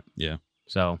like that. Yeah.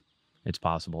 So, it's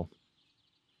possible.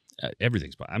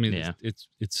 Everything's possible. I mean, it's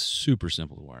super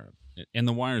simple to wire up. And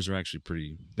the wires are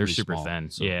actually They're super small,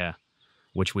 thin. So. Yeah.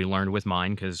 Which we learned with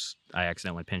mine, because I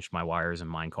accidentally pinched my wires and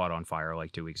mine caught on fire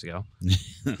like 2 weeks ago.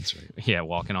 That's right. Yeah,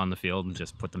 walking on the field and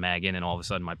just put the mag in, and all of a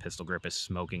sudden my pistol grip is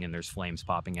smoking and there's flames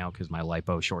popping out because my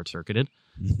LiPo short-circuited.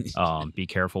 Be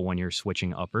careful when you're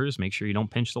switching uppers. Make sure you don't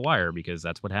pinch the wire, because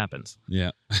that's what happens.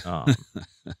 Yeah.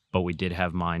 But we did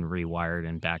have mine rewired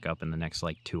and back up in the next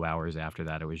 2 hours after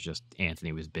that. It was just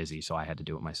Anthony was busy, so I had to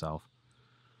do it myself.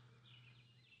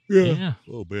 Yeah.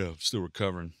 Oh, man, I'm still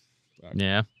recovering.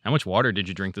 Yeah. How much water did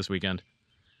you drink this weekend?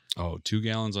 Oh, 2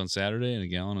 gallons on Saturday and 1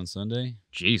 gallon on Sunday.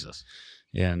 Jesus.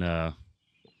 And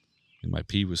my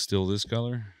pee was still this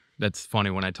color. That's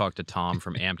funny. When I talked to Tom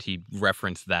from Amped, he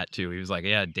referenced that too. He was like,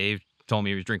 yeah, Dave told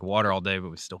me he was drinking water all day, but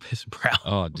was still pissing brown.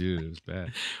 Oh, dude, it was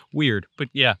bad. Weird, but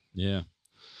yeah. Yeah.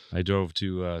 I drove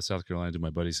to South Carolina to my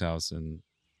buddy's house, and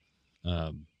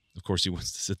of course he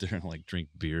wants to sit there and drink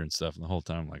beer and stuff. And the whole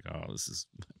time I'm like, oh, this is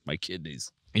my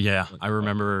kidneys. Yeah. I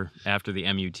remember after the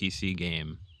MUTC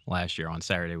game last year on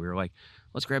Saturday, we were like,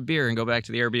 let's grab beer and go back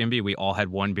to the Airbnb. We all had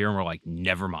one beer and we're like,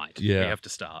 never mind. Yeah. We have to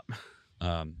stop.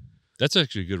 That's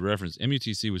actually a good reference.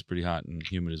 MUTC was pretty hot and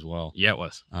humid as well. Yeah, it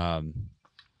was.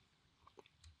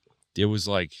 It was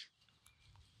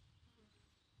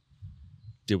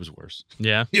it was worse.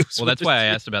 Yeah. Well, that's why I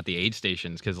asked about the aid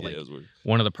stations, because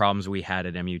one of the problems we had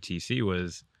at MUTC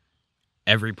was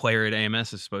every player at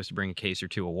AMS is supposed to bring a case or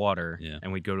two of water,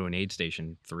 and we'd go to an aid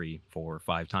station 3, 4,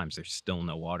 5 times. There's still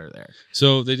no water there.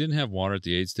 So they didn't have water at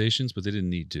the aid stations, but they didn't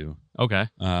need to. Okay.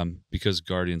 Because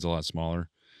Guardian's a lot smaller.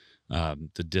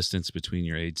 The distance between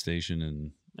your aid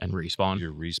station and respawn,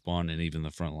 your respawn, and even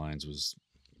the front lines was.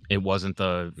 It wasn't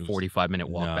the 45-minute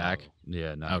walk back.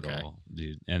 Yeah, not at all,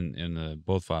 dude. And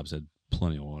both fobs had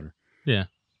plenty of water. Yeah.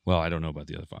 Well, I don't know about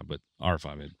the other fob, but our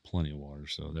fob had plenty of water,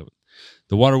 so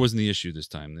the water wasn't the issue this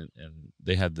time. And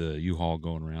they had the U-Haul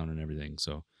going around and everything,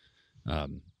 so that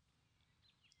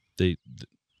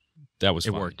was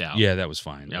fine. It worked out. Yeah, that was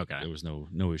fine. Okay. There was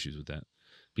no issues with that,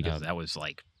 because that was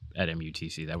at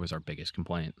MUTC, that was our biggest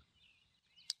complaint.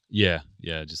 Yeah,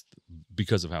 just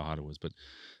because of how hot it was, but.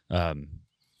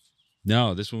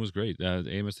 No, this one was great.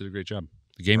 AMS did a great job.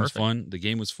 The game was fun. The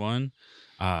game was fun.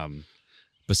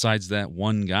 Besides that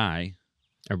one guy.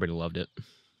 Everybody loved it.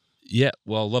 Yeah,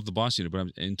 well, I love the boss unit, but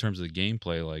in terms of the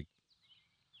gameplay,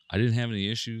 I didn't have any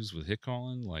issues with hit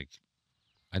calling.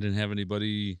 I didn't have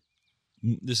anybody.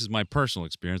 This is my personal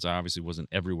experience. I obviously wasn't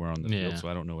everywhere on the field, so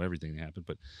I don't know everything that happened.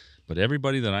 But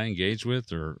everybody that I engaged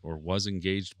with or was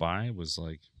engaged by was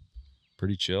like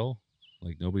pretty chill.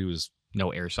 Like nobody was.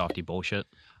 No airsofty bullshit.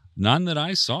 None that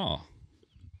I saw.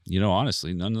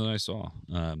 Honestly, none that I saw.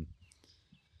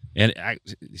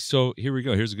 So here we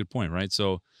go. Here's a good point, right?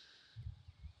 So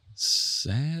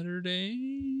Saturday,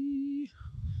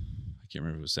 I can't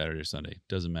remember if it was Saturday or Sunday.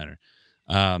 Doesn't matter.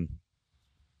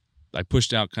 I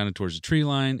pushed out kind of towards the tree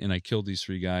line, and I killed these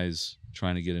 3 guys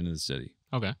trying to get into the city.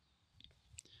 Okay.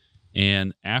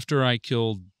 And after I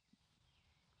killed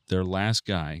their last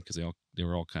guy, because they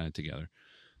were all kind of together.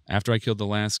 After I killed the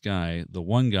last guy, the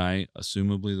one guy,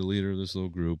 assumably the leader of this little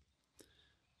group,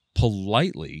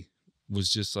 politely was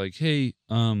just like, "Hey,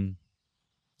 do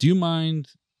you mind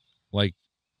like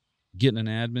getting an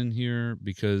admin here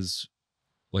because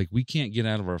like we can't get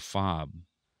out of our fob.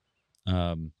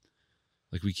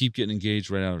 Like we keep getting engaged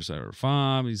right out of our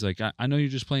fob." He's like, I know you're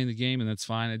just playing the game and that's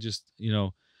fine. I just,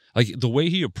 like the way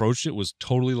he approached it was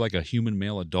totally like a human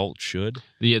male adult should.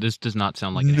 Yeah, this does not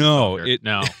sound like an no.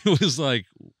 No, it was like,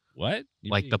 what?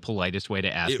 Like the politest way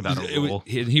to ask about a rule.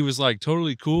 He was like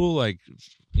totally cool, like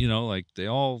like they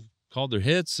all called their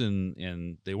hits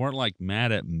and they weren't like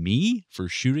mad at me for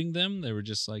shooting them. They were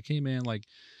just like, "Hey man, like,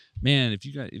 man,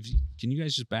 can you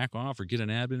guys just back off or get an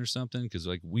admin or something? Because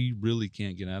like we really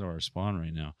can't get out of our spawn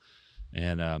right now."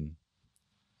 And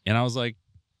I was like,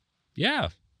 "Yeah,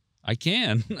 I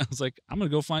can." I was like, "I'm gonna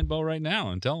go find Bo right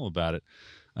now and tell him about it."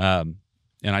 And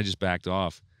I just backed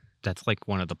off. That's like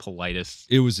one of the politest.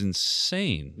 It was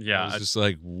insane. Yeah, I was just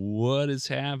like, "What is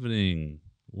happening?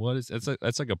 That's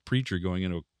like a preacher going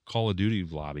into a Call of Duty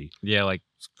lobby." Yeah, like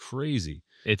it's crazy.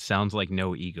 It sounds like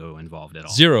no ego involved at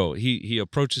all. Zero. He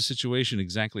approached the situation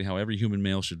exactly how every human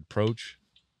male should approach,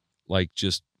 like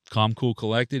just calm, cool,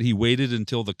 collected. He waited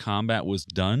until the combat was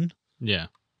done. Yeah,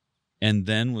 and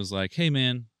then was like, "Hey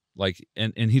man." Like,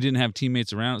 and he didn't have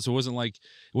teammates around, so it wasn't like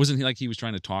he was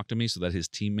trying to talk to me so that his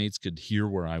teammates could hear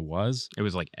where I was. It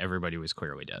was like everybody was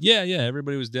clearly dead. Yeah,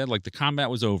 everybody was dead. Like the combat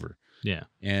was over. Yeah,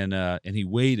 and he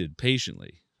waited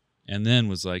patiently, and then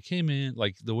was like, "Hey man,"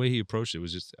 like the way he approached it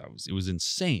was just, it was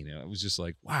insane. It was just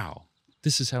like, wow,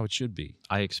 this is how it should be.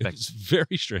 It's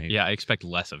very strange. Yeah, I expect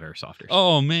less of airsofters.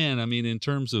 Oh man, I mean, in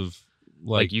terms of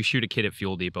like you shoot a kid at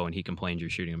Fuel Depot and he complains you're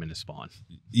shooting him in his spawn.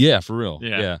 Yeah, for real.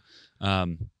 Yeah.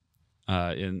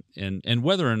 And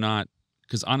whether or not,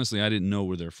 because honestly, I didn't know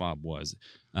where their fob was.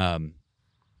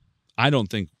 I don't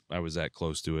think I was that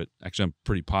close to it. Actually, I'm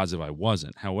pretty positive I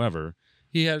wasn't. However,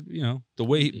 he had, the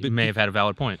way he may have had a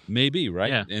valid point. Maybe, right?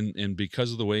 Yeah. And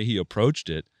because of the way he approached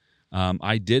it,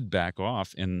 I did back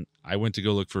off, and I went to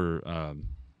go look for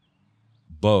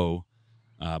Bo,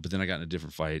 but then I got in a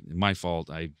different fight. My fault.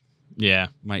 My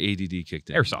ADD kicked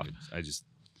in. Airsoft.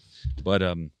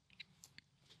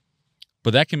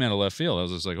 But that came out of left field. I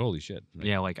was just like, holy shit.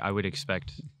 Yeah, like I would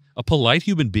expect a polite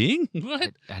human being?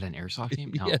 What? At an airsoft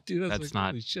game? No, yeah, dude, that's like, not.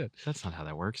 Holy shit. That's not how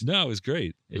that works. No, it was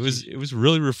great. It was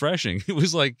really refreshing. It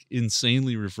was like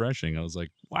insanely refreshing. I was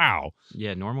like, wow.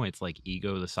 Yeah, normally it's like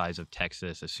ego the size of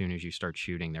Texas. As soon as you start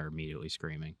shooting, they're immediately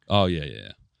screaming. Oh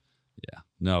yeah.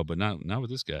 No, but not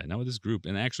with this guy. Not with this group.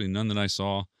 And actually, none that I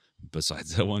saw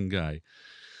besides that one guy.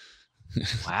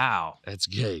 Wow, that's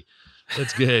gay.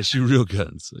 That's gay. Shoot real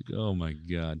guns. Like, oh my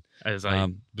god. As I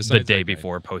the day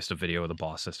before post a video of the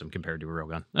B.O.S.S system compared to a real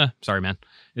gun. Sorry, man.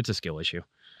 It's a skill issue.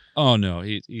 Oh no,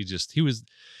 he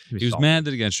was mad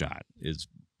that he got shot. Is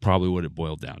probably what it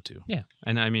boiled down to. Yeah,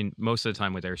 and I mean, most of the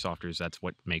time with airsofters, that's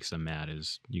what makes them mad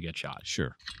is you get shot.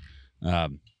 Sure.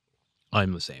 I'm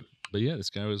the same. But yeah, this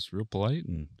guy was real polite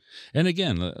and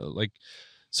again, like,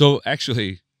 so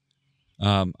actually,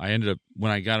 I ended up,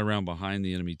 when I got around behind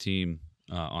the enemy team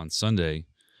on Sunday,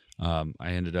 I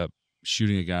ended up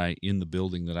shooting a guy in the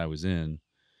building that I was in.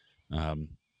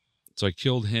 So I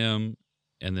killed him,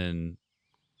 and then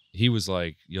he was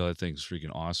like, "Yo, that thing's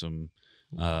freaking awesome."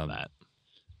 That.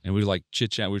 And we like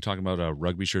chit chat. We were talking about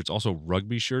rugby shirts, also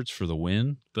rugby shirts for the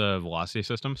win. The velocity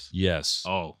systems. Yes.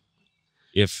 Oh,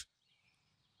 if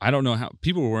I don't know how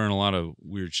people were wearing a lot of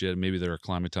weird shit. Maybe they're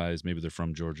acclimatized. Maybe they're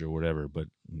from Georgia or whatever. But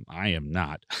I am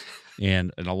not,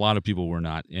 and a lot of people were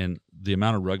not. And the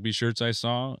amount of rugby shirts I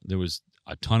saw, there was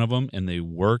a ton of them, and they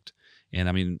worked. And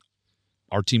I mean,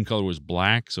 our team color was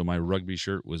black, so my rugby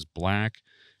shirt was black.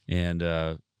 And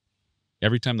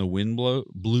every time the wind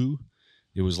blew,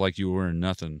 it was like you were wearing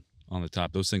nothing on the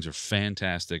top. Those things are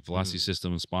fantastic. Velocity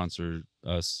System sponsored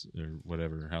us or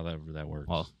whatever, however that works.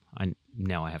 Well,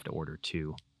 now I have to order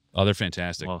 2. Oh, they're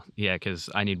fantastic. Well, yeah, because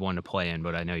I need one to play in,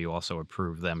 but I know you also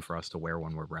approve them for us to wear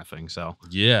when we're reffing. So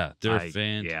yeah, they're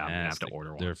fantastic. Yeah, I'm gonna have to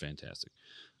order one. They're fantastic.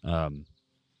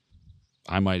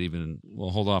 I might even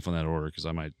hold off on that order because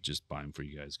I might just buy them for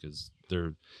you guys because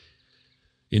they're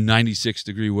in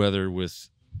 96-degree weather with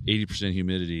 80%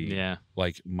 humidity. Yeah,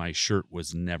 like my shirt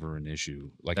was never an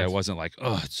issue. Like I wasn't like,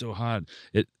 oh, it's so hot.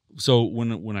 So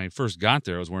when I first got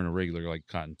there, I was wearing a regular like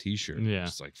cotton t-shirt. Yeah,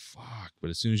 it's like fuck. But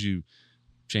as soon as you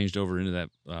changed over into that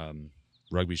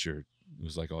rugby shirt, it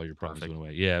was like all your problems went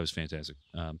away. Yeah, it was fantastic.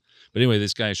 But anyway,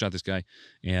 I shot this guy,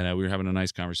 and we were having a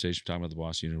nice conversation talking about the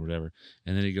boss unit or whatever.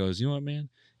 And then he goes, "You know what, man?"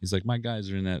 He's like, "My guys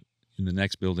are in the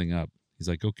next building up." He's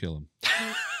like, "Go kill him."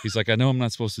 He's like, "I know I'm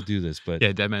not supposed to do this, but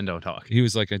yeah, dead men don't talk." He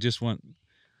was like, "I just want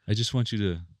you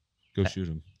to go shoot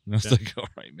him." And I was like, "All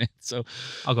right, man." So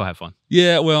I'll go have fun.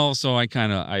 Yeah, well, so I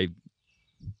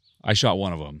shot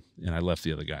one of them, and I left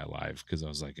the other guy alive because I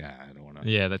was like, I don't want to.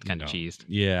 Yeah, that's kind of cheesed.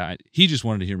 Yeah, he just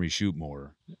wanted to hear me shoot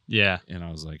more. Yeah, and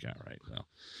I was like, all right,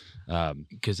 well,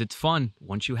 because it's fun.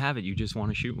 Once you have it, you just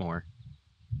want to shoot more.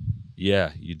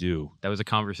 Yeah, you do. That was a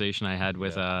conversation I had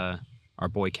with our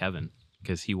boy Kevin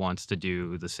because he wants to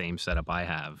do the same setup I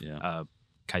have,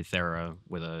 Kythera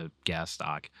with a gas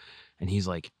stock, and he's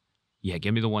like, "Yeah,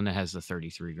 give me the one that has the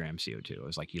 33 gram CO2." I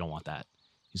was like, "You don't want that."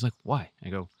 He's like, "Why?" I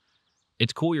go,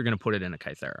 "It's cool you're going to put it in a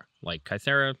Kythera. Like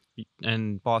Kythera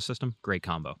and B.O.S.S system, great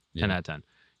combo. 10 out of 10.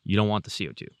 You don't want the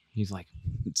CO2. He's like,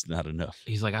 it's not enough.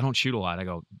 He's like, I don't shoot a lot. I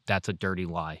go, that's a dirty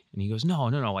lie. And he goes, no.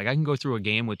 Like I can go through a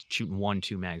game with shooting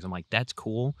 1-2 mags. I'm like, that's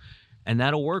cool. And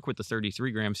that'll work with the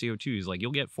 33 gram CO2. He's like,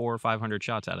 you'll get 400 or 500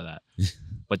 shots out of that.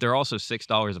 But they're also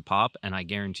 $6 a pop. And I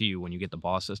guarantee you when you get the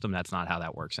B.O.S.S system, that's not how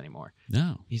that works anymore.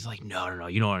 No. He's like, no,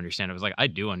 you don't understand. I was like, I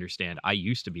do understand. I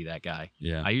used to be that guy.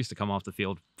 Yeah. I used to come off the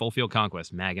field, full field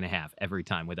conquest, mag and a half every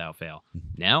time without fail.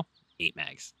 Now, 8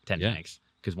 mags, 10 mags.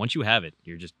 Because once you have it,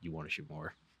 you want to shoot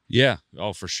more. Yeah.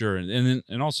 Oh, for sure. And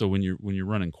also when you're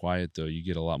running quiet though, you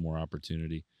get a lot more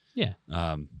opportunity. Yeah.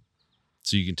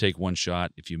 So you can take one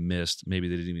shot. If you missed, maybe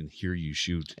they didn't even hear you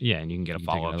shoot. Yeah, and you can get a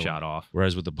follow-up shot off.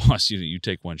 Whereas with the B.O.S.S unit, you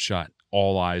take one shot,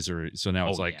 all eyes are. So now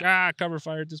it's cover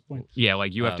fire at this point. Yeah,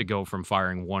 like you have to go from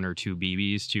firing 1 or 2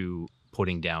 BBs to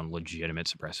putting down legitimate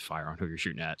suppressive fire on who you're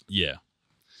shooting at. Yeah.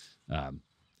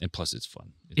 And plus, it's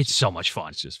fun. It's so much fun.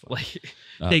 It's just fun. Like,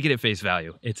 take it at face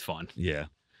value. It's fun. Yeah.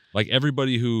 Like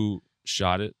everybody who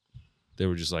shot it, they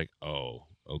were just like, oh,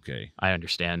 okay. I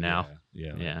understand now.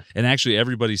 Yeah. And actually,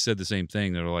 everybody said the same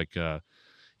thing. They were like,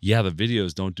 yeah, the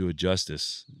videos don't do it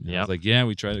justice. Yeah. I was like, yeah,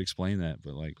 we try to explain that.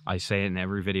 But like, I say it in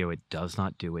every video, it does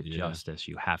not do it justice.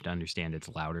 You have to understand it's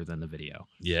louder than the video.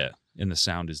 Yeah. And the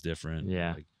sound is different.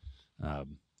 Yeah. Like,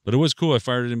 but it was cool. I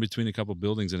fired it in between a couple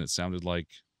buildings and it sounded like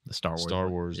the Star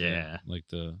Wars. Yeah. Like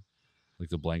the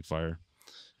blank fire.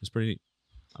 It's pretty neat.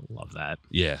 I love that.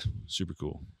 Yeah. Super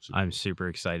cool. I'm super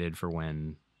excited for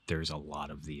when there's a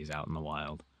lot of these out in the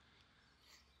wild.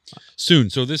 Soon.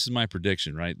 So this is my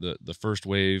prediction, right? The first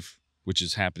wave, which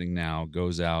is happening now,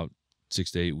 goes out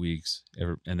 6 to 8 weeks,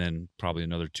 and then probably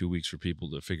another 2 weeks for people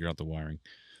to figure out the wiring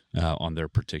on their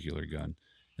particular gun.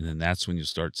 And then that's when you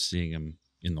start seeing them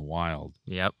in the wild.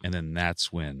 Yep. And then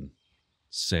that's when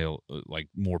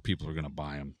more people are going to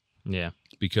buy them. Yeah.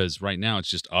 Because right now it's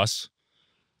just us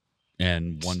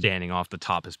and one standing off the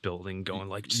toppest building going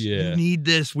like, you need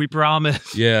this, we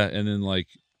promise. Yeah. And then like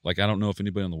I don't know if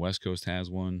anybody on the West Coast has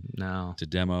one. No. To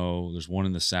demo. There's one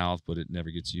in the South, but it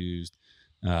never gets used.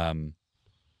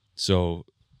 So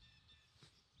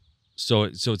it's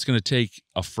going to take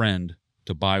a friend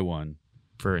to buy one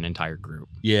for an entire group.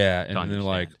 Yeah, and they're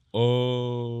like,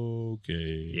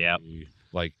 okay. Yep.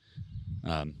 Like,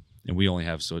 and we only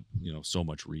have so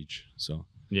much reach. So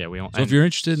yeah, we don't. So if you're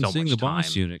interested in seeing the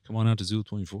B.O.S.S unit, come on out to Zulu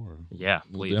 24. Yeah,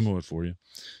 please. We'll demo it for you.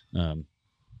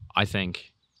 I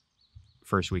think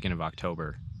first weekend of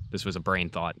October. This was a brain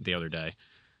thought the other day.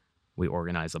 We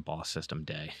organize a B.O.S.S system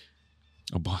day.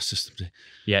 A B.O.S.S system day.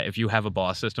 Yeah, if you have a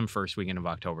B.O.S.S system, first weekend of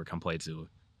October, come play at Zulu.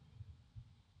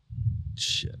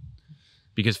 Shit.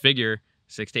 Because figure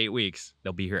 6 to 8 weeks,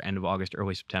 they'll be here end of August,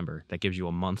 early September. That gives you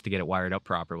a month to get it wired up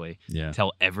properly. Yeah.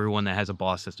 Tell everyone that has a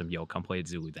B.O.S.S system, yo, come play at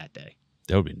Zulu that day.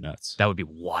 That would be nuts. That would be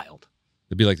wild.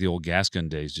 It'd be like the old gas gun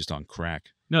days, just on crack.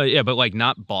 No, yeah, but like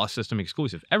not B.O.S.S system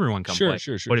exclusive. Everyone come play.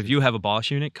 Sure. But if you have a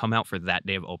B.O.S.S unit, come out for that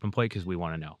day of open play because we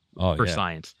want to know. For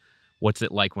science. What's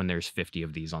it like when there's 50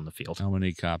 of these on the field? How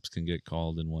many cops can get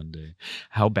called in one day?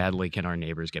 How badly can our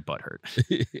neighbors get butthurt?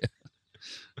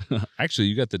 Actually,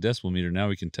 you got the decibel meter. Now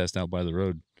we can test out by the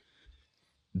road.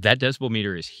 That decibel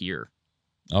meter is here.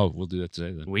 Oh, we'll do that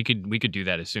today then. We could do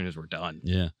that as soon as we're done.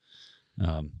 Yeah.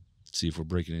 See if we're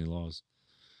breaking any laws.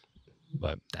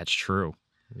 But that's true.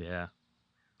 Yeah.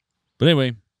 But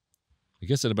anyway, I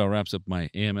guess that about wraps up my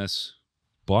AMS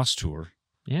boss tour.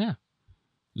 Yeah.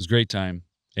 It was a great time.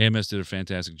 AMS did a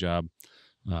fantastic job.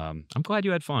 I'm glad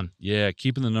you had fun. Yeah,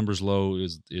 keeping the numbers low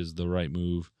is the right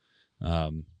move.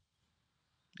 And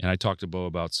I talked to Bo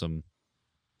about some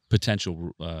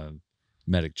potential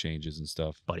medic changes and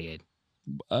stuff. Buddy aid.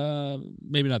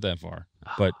 Maybe not that far,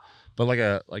 but like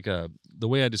the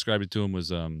way I described it to him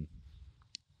was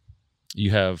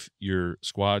you have your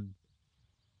squad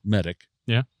medic,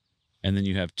 yeah, and then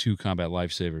you have 2 combat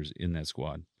lifesavers in that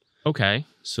squad. Okay.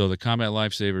 So the combat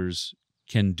lifesavers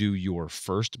can do your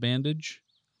first bandage,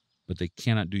 but they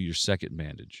cannot do your second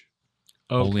bandage.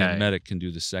 Okay. Only a medic can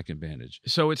do the second bandage.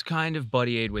 So it's kind of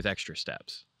buddy aid with extra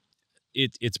steps.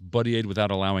 It's buddy aid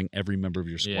without allowing every member of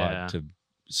your squad to.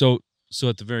 So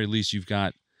at the very least, you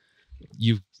have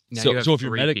so if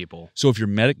your medic people. So if your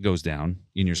medic goes down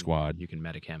in your squad, you can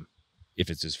medic him if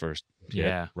it's his first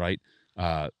hit, right.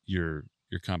 Your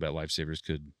combat lifesavers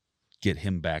could get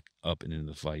him back up and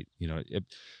into the fight. You know,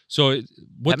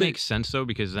 that makes sense though,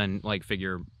 because then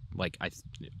figure I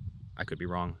could be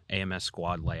wrong. AMS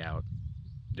squad layout.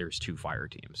 There's 2 fire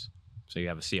teams, so you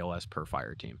have a CLS per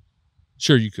fire team.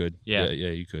 Sure, you could. Yeah,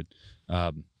 you could.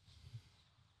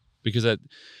 Because that,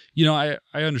 I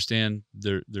understand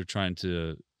they're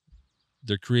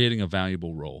creating a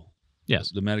valuable role. Yes,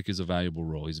 the medic is a valuable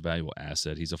role. He's a valuable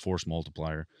asset. He's a force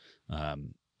multiplier,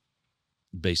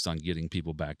 based on getting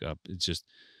people back up. It's just,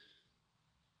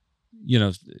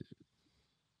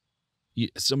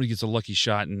 somebody gets a lucky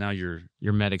shot and now your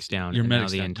medic's down. Your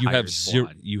medic's down.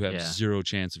 You have zero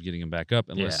chance of getting him back up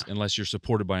unless you're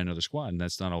supported by another squad, and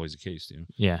that's not always the case.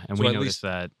 Yeah, and so we noticed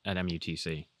that at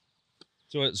MUTC.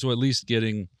 So at least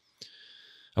getting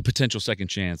a potential second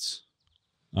chance,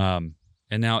 and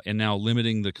now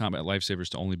limiting the combat lifesavers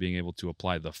to only being able to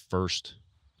apply the first.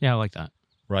 Yeah, I like that.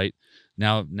 Right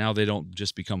now they don't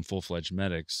just become full-fledged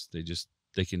medics.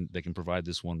 They can provide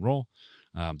this one role.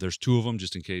 There's 2 of them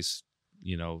just in case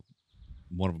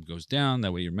one of them goes down.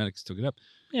 That way your medic still get up.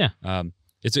 Yeah.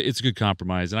 It's a good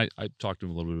compromise, and I talked to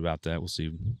him a little bit about that. We'll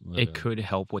see. It could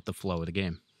help with the flow of the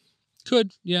game.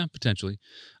 Could, yeah, potentially.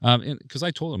 And because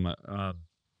I told him, I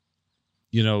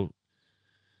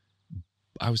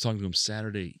was talking to him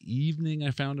Saturday evening.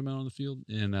 I found him out on the field,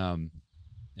 and I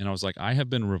was like, I have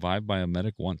been revived by a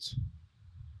medic once.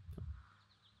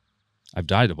 I've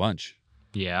died a bunch.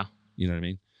 Yeah. You know what I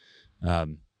mean?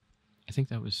 I think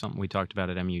that was something we talked about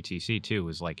at MUTC too,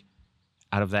 was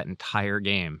out of that entire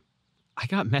game, I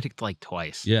got medicked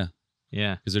twice. Yeah.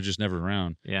 Yeah. Because they're just never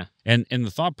around. Yeah. And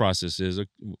the thought process is,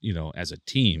 as a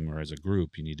team or as a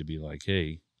group, you need to be like,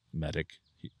 hey, medic,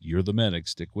 you're the medic,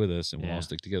 stick with us and we'll all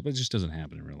stick together. But it just doesn't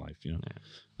happen in real life,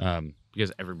 Yeah.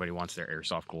 Because everybody wants their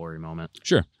Airsoft glory moment.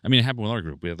 Sure. I mean, it happened with our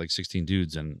group. We had 16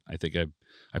 dudes, and I think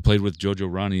I played with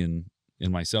Jojo, Ronnie, and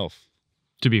myself.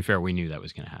 To be fair, we knew that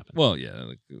was going to happen. Well,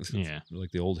 yeah.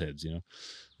 Like the old heads,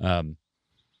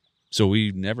 So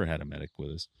we never had a medic with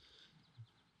us.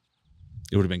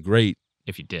 It would have been great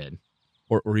if you did.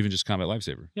 Or even just combat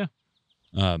lifesaver. Yeah.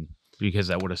 Because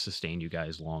that would have sustained you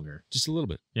guys longer. Just a little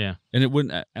bit. Yeah. And it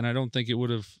wouldn't, and I don't think it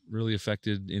would have really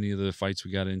affected any of the fights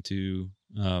we got into.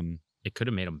 It could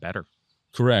have made them better.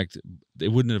 Correct. It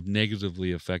wouldn't have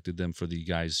negatively affected them for the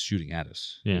guys shooting at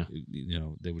us. Yeah.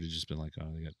 They would have just been like,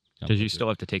 oh, they got. Because you still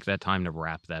have to take that time to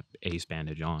wrap that ace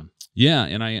bandage on. Yeah,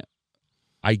 and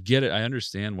I get it. I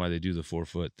understand why they do the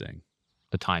 4-foot thing.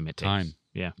 The time it takes.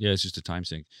 Yeah. Yeah, it's just a time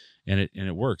sink, and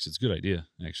it works. It's a good idea,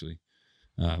 actually.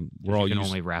 We're all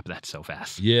only wrap that so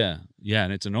fast. Yeah,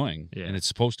 and it's annoying, yeah. And it's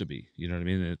supposed to be. You know what I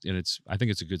mean? And I think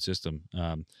it's a good system.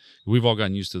 We've all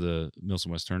gotten used to the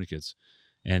Milsim West tourniquets,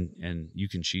 and you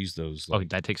can cheese those.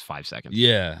 That takes 5 seconds.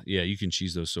 Yeah, you can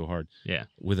cheese those so hard. Yeah,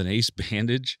 with an ace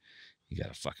bandage, you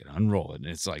gotta fucking unroll it, and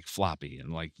it's floppy,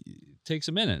 and it takes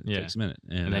a minute. It takes a minute,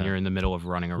 and then you're in the middle of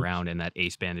running around, and that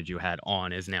ace bandage you had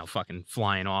on is now fucking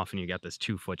flying off, and you got this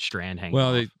 2-foot strand hanging.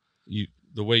 Well,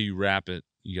 the way you wrap it,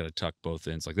 you got to tuck both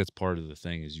ends. That's part of the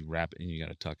thing is you wrap it and you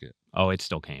got to tuck it. Oh, it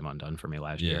still came undone for me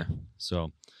last year.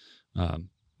 So,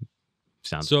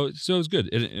 sounds so it was good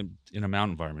in a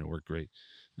mountain environment. It worked great.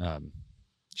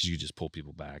 Because you just pull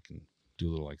people back and do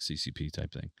a little CCP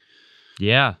type thing.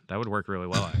 Yeah, that would work really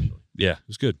well actually. Yeah, it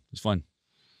was good. It was fun.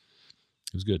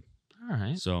 It was good. All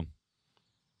right. So,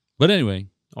 but anyway,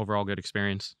 overall good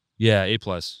experience. Yeah, A+.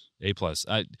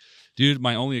 Dude,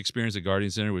 my only experience at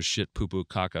Guardian Center was shit, poo poo,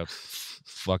 caca,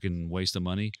 fucking waste of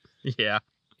money. Yeah.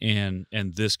 And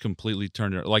this completely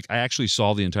turned it. I actually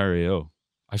saw the entire AO.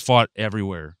 I fought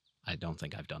everywhere I don't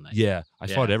think I've done that. Yeah, I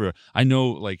fought everywhere. I know,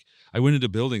 like, I went into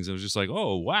buildings and it was just like,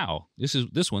 oh wow,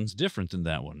 this one's different than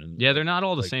that one. And yeah, they're not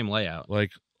all the same layout.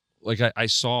 Like I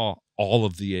saw all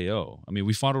of the AO. I mean,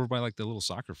 we fought over by like the little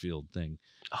soccer field thing.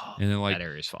 Oh, and then like that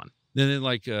area's fun. Then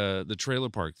like the trailer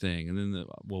park thing, and then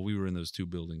we were in those two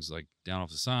buildings like down off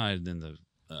the side, and then the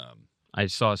I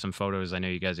saw some photos. I know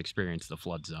you guys experienced the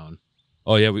flood zone.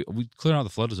 Oh yeah, we cleared out the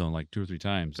flood zone like 2 or 3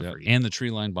 times, and the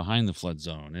tree line behind the flood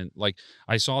zone, and like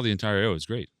I saw the entire AO. It was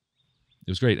great.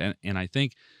 It was great, and I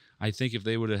think if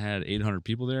they would have had 800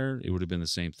 people there, it would have been the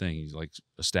same thing. Like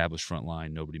established front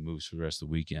line, nobody moves for the rest of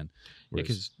the weekend.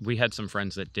 Because we had some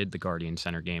friends that did the Guardian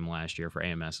Center game last year for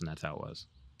AMS, and that's how it was.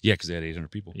 Yeah, because they had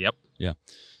 800 people. Yep. Yeah.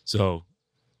 So,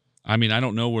 I mean, I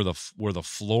don't know where the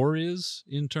floor is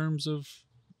in terms of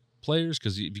players,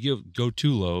 because if you go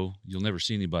too low, you'll never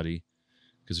see anybody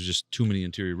because there's just too many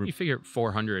interior rooms. You figure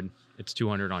 400, it's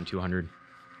 200 on 200.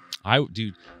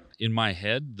 Dude, in my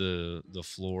head, the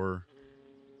floor,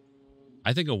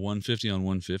 I think a 150 on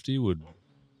 150 would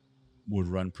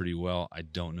run pretty well. I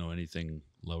don't know anything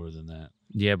lower than that.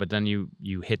 Yeah, but then you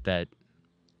hit that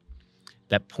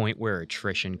point where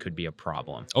attrition could be a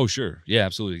problem. Oh, sure. Yeah,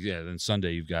 absolutely. Yeah, then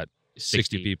Sunday you've got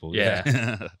 60 people. Yeah.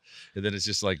 And then it's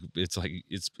just like it's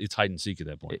hide and seek at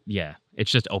that point. Yeah.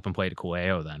 It's just open play to cool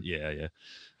AO then. Yeah.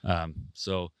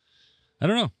 So I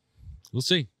don't know. We'll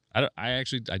see. I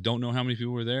don't know how many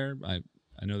people were there. I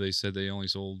know they said they only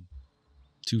sold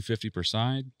 250 per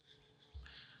side.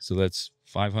 So that's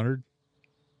 500.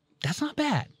 That's not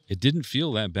bad. It didn't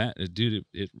feel that bad.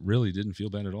 It really didn't feel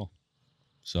bad at all.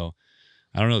 So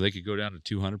I don't know. They could go down to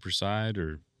 200 per side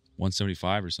or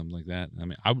 175 or something like that. I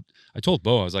mean, I told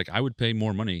Bo, I was like, I would pay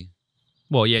more money.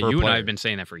 Well, yeah, you player. and I have been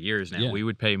saying that for years now. Yeah. We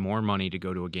would pay more money to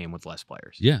go to a game with less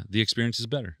players. Yeah, the experience is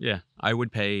better. Yeah, I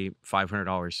would pay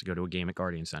 $500 to go to a game at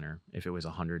Guardian Center if it was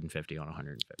 150 on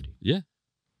 150. Yeah,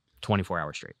 24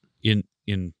 hours straight.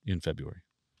 In February.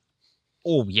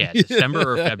 Oh yeah,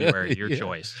 December or February, your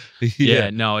choice. Yeah,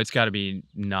 no, it's got to be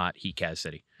not Heat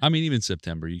City. I mean, even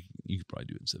September, you could probably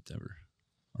do it in September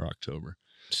or October.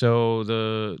 So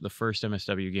the first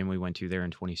MSW game we went to there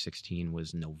in 2016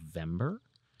 was November.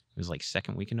 It was like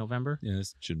second week in November. Yeah,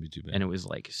 this shouldn't be too bad. And it was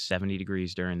like 70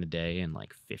 degrees during the day and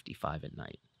like 55 at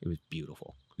night. It was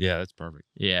beautiful. Yeah, that's perfect.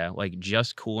 Yeah, like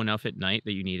just cool enough at night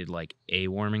that you needed like a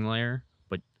warming layer,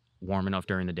 but warm enough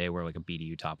during the day where like a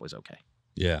BDU top was okay.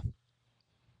 Yeah.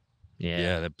 Yeah.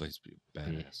 Yeah, that place would be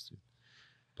badass, dude.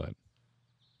 But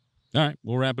all right,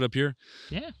 we'll wrap it up here.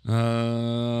 Yeah.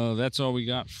 That's all we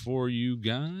got for you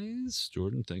guys.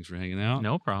 Jordan, thanks for hanging out.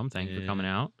 No problem. Thanks for coming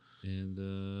out.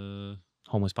 And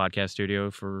Homeless Podcast Studio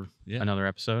for another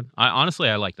episode. I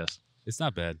like this. It's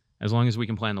not bad. As long as we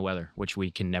can plan the weather, which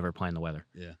we can never plan the weather.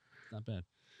 Yeah, not bad.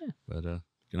 Yeah. But good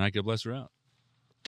night, God bless, we're out.